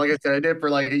 Like I said, I did it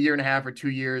for like a year and a half or 2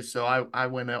 years. So I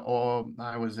went,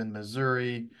 I was in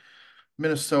Missouri,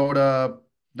 Minnesota,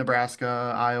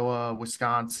 Nebraska, Iowa,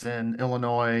 Wisconsin,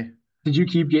 Illinois. Did you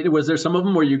keep getting? Was there some of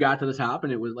them where you got to the top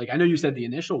and it was like I know you said the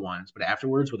initial ones, but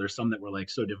afterwards, were there some that were like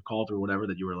so difficult or whatever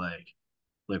that you were like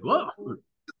whoa?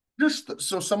 Just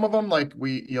so some of them, like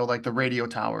like the radio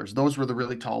towers, those were the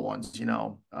really tall ones,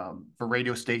 for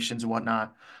radio stations and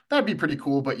whatnot. That'd be pretty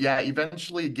cool. But yeah,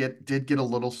 eventually did get a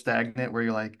little stagnant where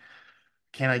you're like,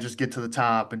 can I just get to the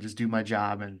top and just do my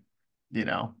job? And,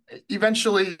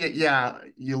 eventually, yeah,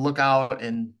 you look out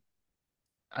and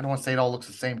I don't want to say it all looks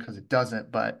the same because it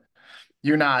doesn't, but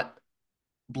you're not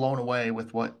blown away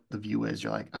with what the view is.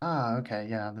 You're like, okay,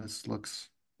 yeah, this looks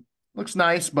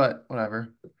nice, but whatever,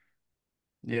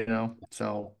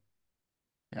 So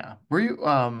yeah. Were you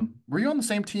on the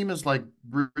same team as like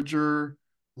Bridger,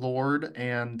 Lord,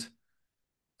 and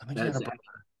I think he had That's a Zach.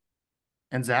 brother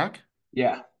and Zach?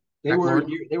 Yeah, they Zach were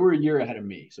Lord? they were a year ahead of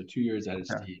me, so 2 years out of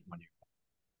Okay. Steve 1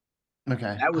 year.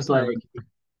 Okay. That I was thought I like, remember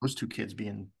those two kids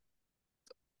being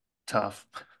tough.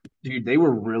 dude, they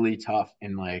were really tough.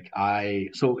 And like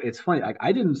so it's funny, like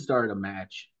I didn't start a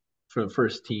match for the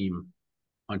first team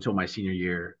until my senior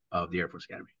year of the Air Force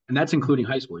Academy, and that's including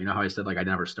high school. You know how I said like I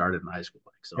never started in high school,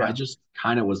 like so I Yeah. just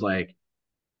kind of was like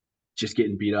just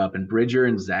getting beat up. And Bridger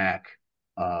and Zach,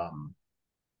 um,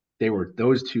 they were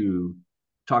those two.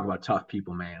 Talk about tough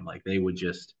people, man. Like they would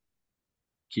just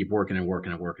keep working and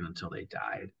working and working until they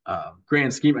died.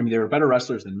 Grand scheme, I mean, they were better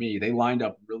wrestlers than me. They lined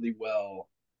up really well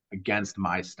against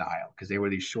my style because they were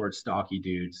these short, stocky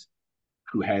dudes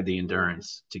who had the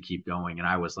endurance to keep going, and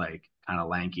I was like kind of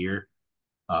lankier.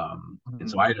 And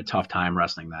so Mhm. I had a tough time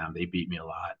wrestling them. They beat me a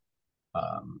lot.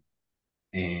 Um,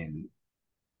 and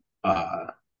uh,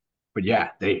 but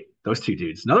yeah, those two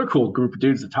dudes, another cool group of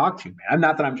dudes to talk to, man. I'm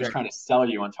not that I'm just Yeah. trying to sell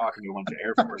you on talking to a bunch of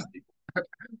Air Force people.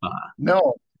 Uh,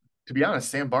 No, to be honest,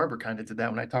 Sam Barber kind of did that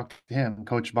when I talked to him,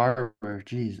 Coach Barber.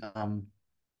 Geez, I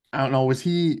don't know. Was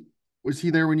he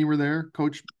there when you were there,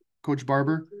 Coach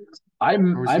Barber,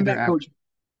 or was I he met there after? Coach.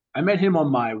 I met him on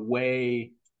my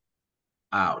way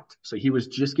out. So he was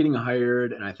just getting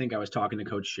hired, and I think I was talking to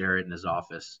Coach Sherritt in his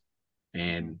office,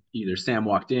 and either Sam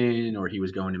walked in or he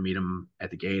was going to meet him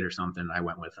at the gate or something. I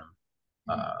went with him,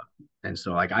 uh, and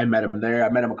so like I met him there. I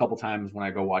met him a couple times when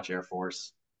I go watch Air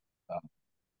Force. Uh,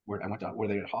 where I went to, were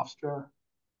they at Hofstra?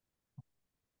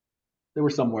 They were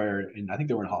somewhere, and I think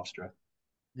they were in Hofstra.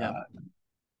 Yeah. Uh,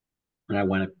 and I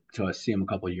went to see him a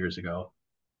couple of years ago.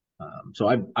 So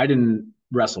I didn't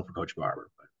wrestle for Coach Barber,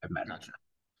 but I've met him. Gotcha.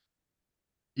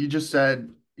 You just said,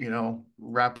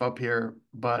 wrap up here,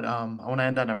 but I want to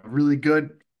end on a really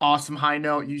good, awesome high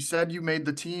note. You said you made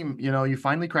the team, you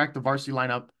finally cracked the varsity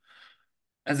lineup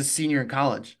as a senior in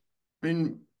college. I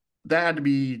mean, that had to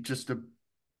be just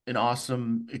an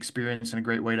awesome experience and a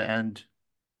great way to end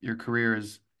your career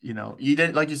as, you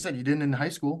didn't, like you said, you didn't in high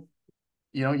school,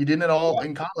 you didn't at all Yeah,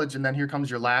 in college, and then here comes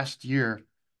your last year.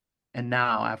 And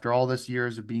now, after all this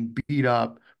years of being beat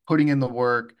up, putting in the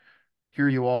work, here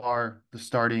you are, the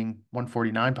starting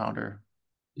 149 pounder.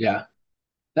 yeah.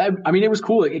 That I mean, it was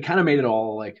cool. It kind of made it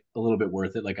all like a little bit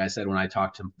worth it. Like I said, when I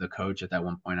talked to the coach at that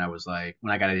one point, I was like,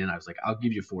 when I got it in, I was like, I'll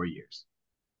give you 4 years.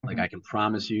 Like Mhm. I can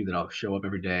promise you that I'll show up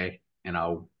every day and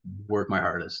I'll work my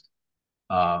hardest.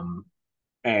 Um,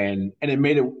 and it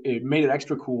made it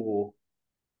extra cool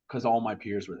because all my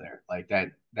peers were there. Like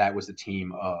that was a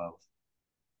team of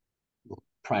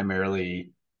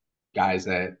primarily guys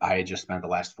that I had just spent the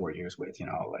last 4 years with.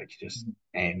 Like just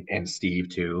and Steve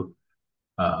too.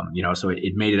 So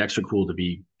it made it extra cool to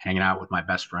be hanging out with my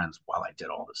best friends while I did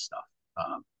all this stuff,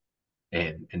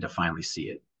 and to finally see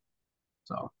it.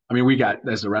 So I mean, we got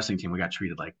as a wrestling team, we got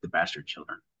treated like the bastard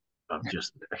children of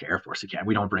just the Air Force Academy.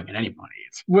 We don't bring in any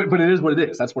money. But it is what it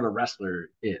is. That's what a wrestler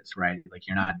is, right? Like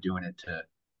you're not doing it to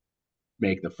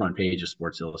make the front page of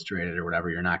Sports Illustrated or whatever.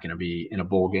 You're not going to be in a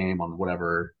bowl game on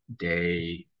whatever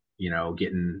day,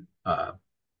 getting a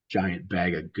giant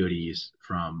bag of goodies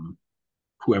from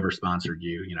whoever sponsored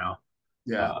you,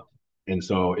 Yeah. Uh, and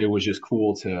so it was just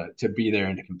cool to be there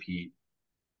and to compete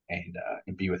and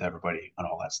be with everybody on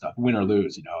all that stuff, win or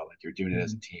lose. Like you're doing it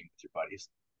as a Mhm. team with your buddies.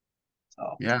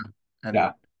 So Yeah. yeah,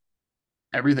 And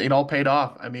everything, it all paid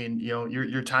off. I mean,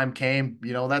 your time came,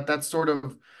 that's sort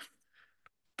of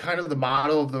kind of the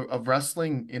motto of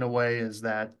wrestling in a way is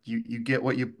that you get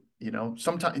what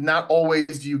sometimes not always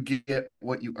do you get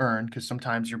what you earn because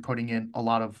sometimes you're putting in a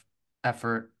lot of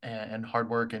effort and hard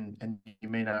work, and you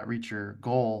may not reach your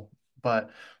goal.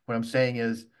 But what I'm saying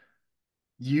is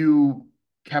you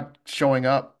kept showing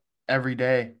up every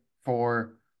day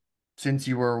for since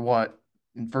you were what,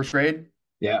 in first grade,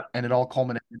 Yeah. and it all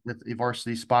culminated with a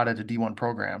varsity spot at a D1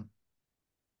 program,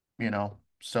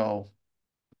 So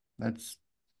that's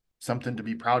something to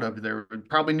be proud of. There were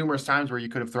probably numerous times where you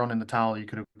could have thrown in the towel, you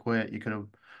could have quit, you could have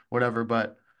whatever,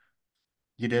 but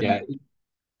you Yeah. didn't.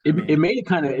 I It mean, made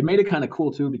it kind of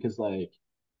cool too, because like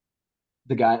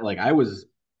the guy, like I was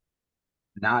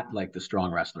not like the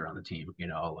strong wrestler on the team,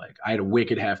 like I had a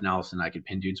wicked half Nelson, I could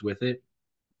pin dudes with it.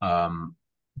 Um,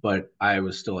 but I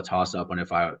was still a toss up on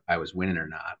if I was winning or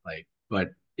not. Like,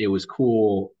 but it was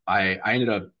cool. I ended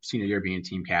up senior year being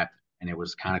team captain, and it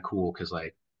was kind of cool because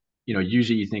like,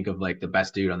 usually you think of like the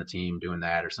best dude on the team doing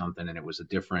that or something, and it was a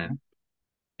different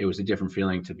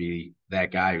feeling to be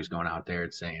that guy who's going out there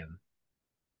and saying,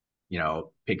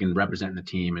 picking representing the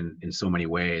team in so many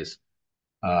ways.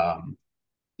 Um,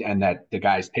 and that the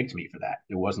guys picked me for that.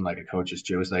 It wasn't like a coach's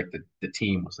choice. It was like the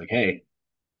team was like, hey,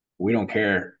 we don't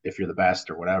care if you're the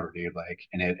best or whatever, dude. Like,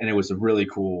 and it was a really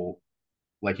cool,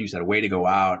 like you said, a way to go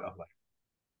out of like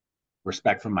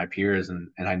respect from my peers, and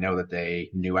I know that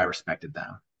they knew I respected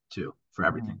them too for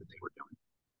everything that they were doing.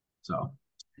 So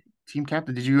team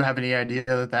captain, did you have any idea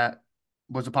that that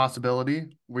was a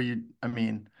possibility? I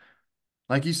mean,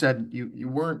 like you said, you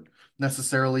weren't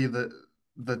necessarily the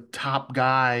top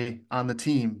guy on the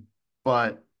team,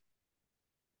 but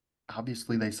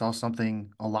obviously they saw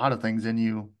something, a lot of things in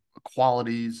you,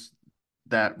 qualities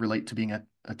that relate to being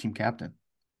a team captain.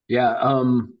 yeah,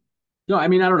 no, I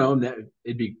mean I don't know.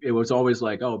 It was always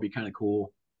like, oh, it'd be kind of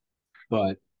cool,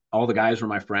 but all the guys were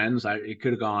my friends. It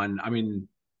could have gone. I mean,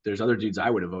 there's other dudes I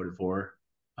would have voted for.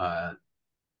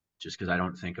 Just because I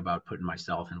don't think about putting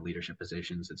myself in leadership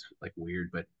positions. It's like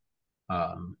weird, but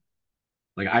um,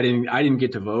 like I didn't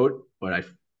get to vote, but I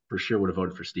for sure would have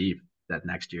voted for Steve that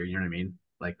next year. You know what I mean?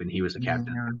 Like when he was the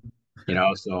captain.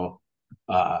 So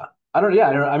I don't. Yeah,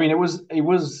 I mean it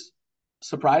was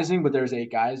surprising, but there's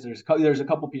 8 guys. There's a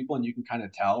couple people, and you can kind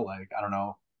of tell. Like I don't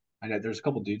know. There's a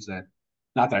couple dudes that,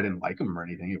 not that I didn't like him or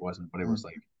anything. It wasn't, but it was Mm.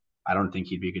 like I don't think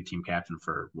he'd be a good team captain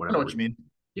for I know whatever what you reason. mean,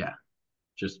 Yeah,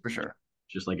 just for sure.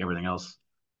 just like everything else,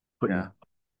 putting Yeah.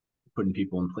 putting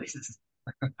people in places.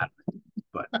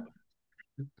 But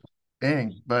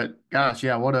Dang. But gosh,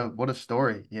 yeah, what a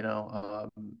story,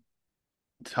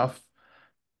 tough,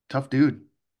 tough dude.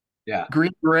 yeah,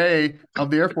 Green Beret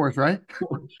of the Air Force, right?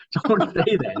 don't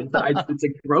say that. It's a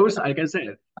gross. Like I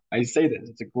said, I say this.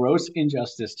 It's a gross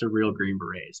injustice to real Green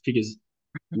Berets because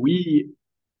we,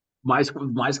 my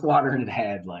squadron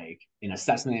had like an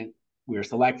assessment. We were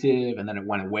selective, and then it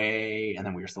went away, and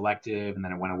then we were selective, and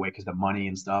then it went away because of money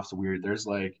and stuff. So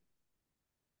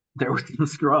there were some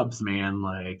scrubs, man,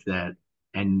 like that,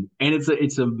 and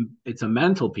it's a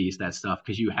mental piece, that stuff,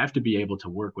 because you have to be able to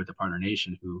work with a partner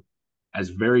nation who has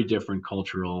very different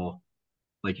cultural,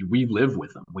 like we live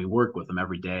with them, we work with them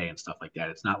every day and stuff like that.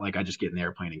 It's not like I just get in the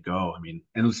airplane and go. I mean,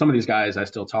 and some of these guys I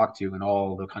still talk to in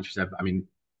all the countries I mean,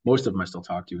 most of them I still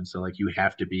talk to, and so like you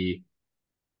have to be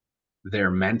there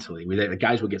mentally. The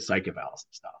guys will get psych evals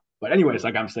and stuff. But anyways,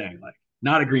 like I'm saying, like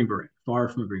not a Green Beret, far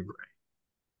from a Green Beret,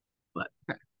 but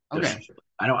there's Okay.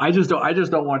 I just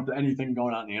don't want anything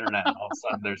going on the internet, and all of a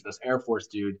sudden there's this Air Force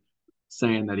dude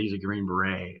saying that he's a Green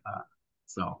Beret.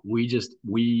 So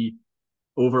we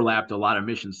overlapped a lot of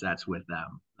mission sets with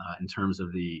them in terms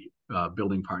of the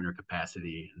building partner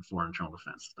capacity and foreign internal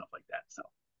defense stuff like that. So,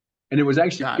 and it was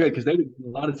actually Got good it. because a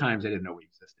lot of times they didn't know we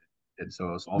existed, and so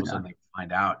all of a Yeah. sudden they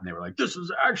find out, and they were like, "This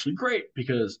is actually great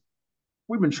because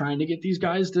we've been trying to get these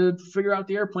guys to figure out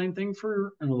the airplane thing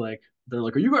for," and they're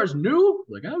like, "Are you guys new?"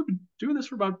 Like, "I've been doing this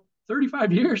for about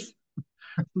 35 years."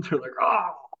 They're like,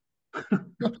 "Oh."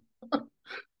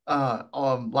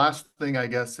 Last thing I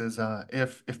guess is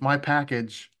if my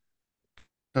package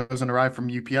doesn't arrive from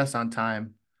UPS on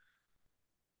time,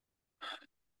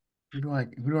 who do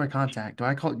I contact? Do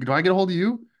I get a hold of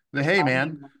you? Hey I man,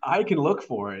 mean, I can look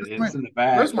for it. where's my, It's in the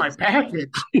back. where's my package?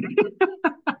 Do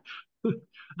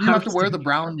you I'm have to just wear the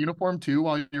brown uniform too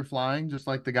while you're flying, just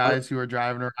like the I, guys who are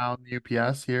driving around the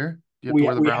UPS here? Do you have to we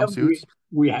wear the we brown have suits?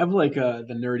 we have like the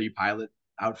nerdy pilot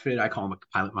outfit. I call him a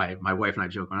pilot. My wife and I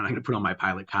joke around. I'm gonna put on my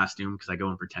pilot costume because I go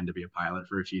and pretend to be a pilot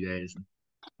for a few days.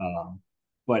 Um,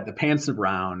 but the pants are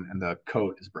brown and the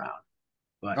coat is brown.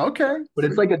 But Okay, but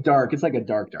it's sweet. like a dark. It's like a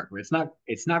dark.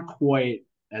 It's not quite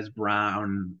as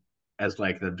brown as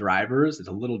like the drivers. It's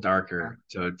a little darker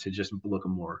to just look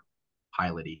more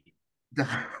piloty.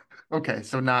 Okay,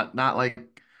 so not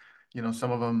like,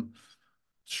 some of them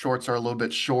shorts are a little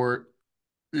bit short,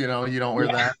 you don't wear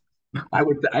Yeah, that.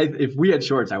 If we had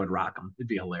shorts, I would rock them. It'd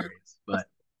be hilarious. But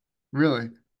Really?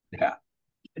 yeah,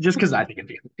 just because I think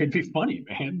it'd be funny,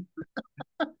 man.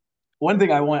 One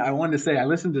thing I wanted to say, I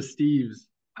listened to Steve's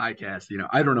podcast.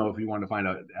 I don't know if you want to find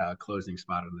a closing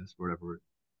spot on this or whatever.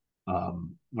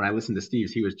 When I listened to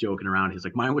Steve's, he was joking around. He's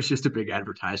like, mine was just a big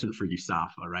advertisement for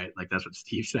USAFA, right? Like that's what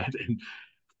Steve said.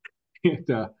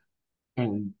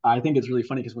 And I think it's really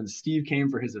funny because when Steve came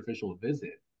for his official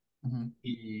visit,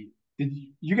 Mm-hmm.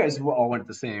 you guys all went to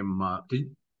the same,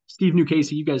 Steve knew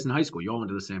Casey, you guys in high school, you all went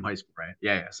to the same high school, right?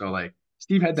 Yeah. So like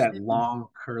Steve had that long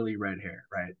curly red hair,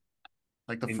 right?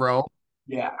 Like the And fro?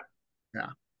 yeah. Yeah.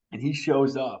 And he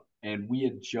shows up and we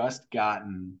had just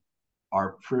gotten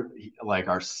our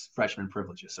freshman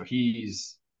privileges. So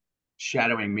he's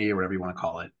shadowing me or whatever you want to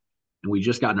call it. And we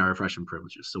just gotten our freshman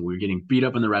privileges. So we're getting beat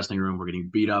up in the wrestling room. We're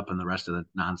getting beat up in the rest of the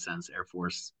nonsense Air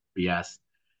Force BS.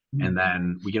 And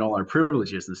then we get all our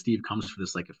privileges and Steve comes for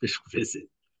this like official visit.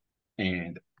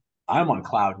 And I'm on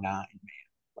cloud nine,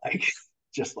 man. Like,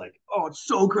 just like, oh, it's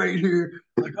so great here.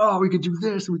 Like, oh, we could do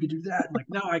this and we could do that. And like,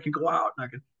 now I can go out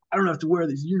and I don't have to wear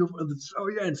these uniforms. Oh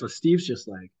yeah. And so Steve's just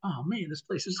like, oh man, this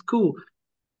place is cool.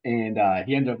 And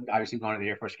he ended up obviously going to the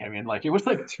Air Force Academy. And like, it was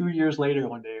like 2 years later,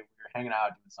 one day we were hanging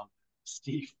out doing something.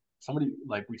 Somebody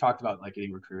like we talked about like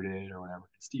getting recruited or whatever.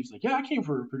 And Steve's like, yeah, I came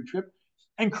for a recruiting trip.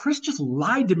 And Chris just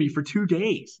lied to me for 2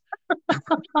 days. I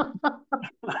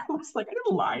was like, I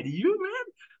didn't lie to you, man.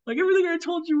 Like everything I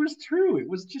told you was true. It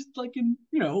was just like in,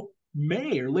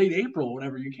 May or late April,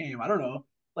 whenever you came. I don't know.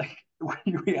 Like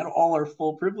we had all our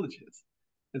full privileges.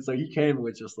 And so he came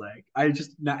with just like,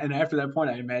 and after that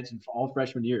point, I imagined for all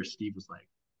freshman year, Steve was like,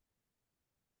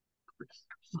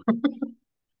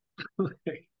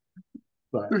 like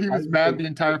but So he was mad the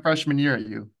entire freshman year at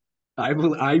you.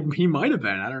 He might have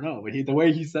been. I don't know. But the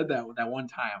way he said that one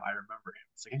time, I remember him.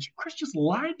 It's like, Chris just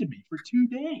lied to me for 2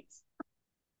 days.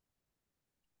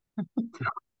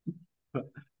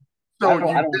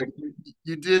 So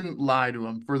you didn't lie to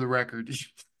him, for the record.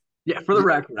 Yeah, for the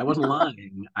record, I wasn't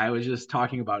lying. I was just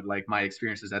talking about like my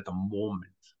experiences at the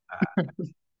moment.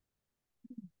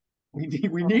 We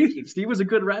needed him. Steve was a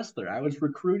good wrestler. I was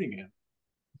recruiting him.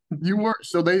 You were,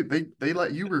 so they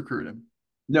let you recruit him.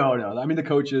 No. I mean, the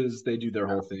coaches, they do their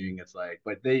whole thing. It's like,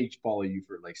 but they follow you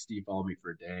for like Steve followed me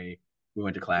for a day. We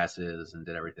went to classes and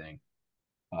did everything.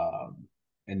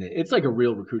 And it's like a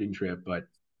real recruiting trip, but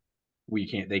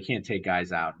they can't take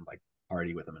guys out and like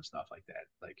party with them and stuff like that.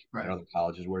 Like Right. at other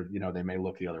colleges where, they may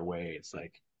look the other way. It's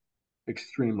like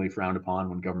extremely frowned upon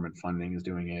when government funding is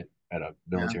doing it at a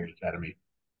military academy.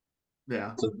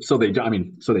 Yeah. So they don't. I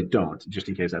mean, so they don't. Just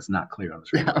in case that's not clear on the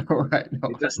screen. Yeah. Right. No.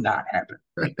 It does not happen.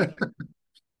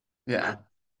 Yeah.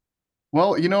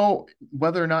 Well,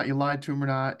 whether or not you lied to him or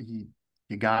not, you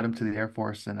got him to the Air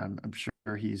Force, and I'm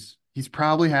sure he's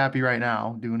probably happy right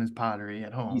now doing his pottery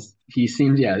at home. He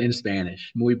seems, in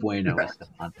Spanish. Muy bueno. Yeah.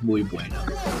 Muy bueno.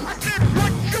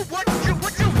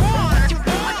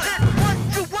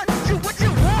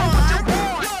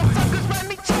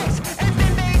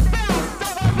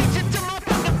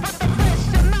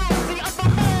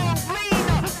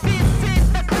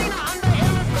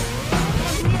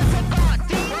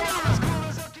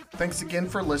 Thanks again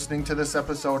for listening to this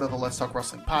episode of the Let's Talk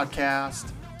Wrestling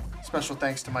podcast. Special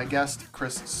thanks to my guest,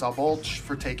 Chris Szabolcs,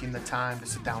 for taking the time to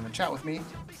sit down and chat with me.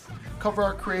 Cover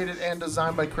art created and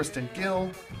designed by Kristen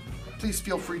Gill. Please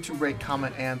feel free to rate,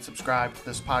 comment, and subscribe to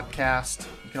this podcast.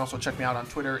 You can also check me out on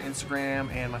Twitter,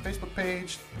 Instagram, and my Facebook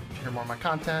page to hear more of my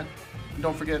content. And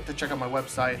don't forget to check out my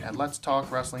website at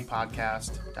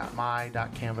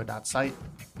letstalkwrestlingpodcast.my.canva.site.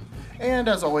 And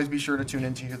as always, be sure to tune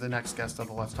in to hear the next guest of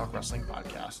the Let's Talk Wrestling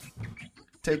podcast.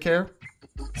 Take care.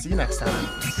 See you next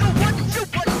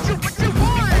time.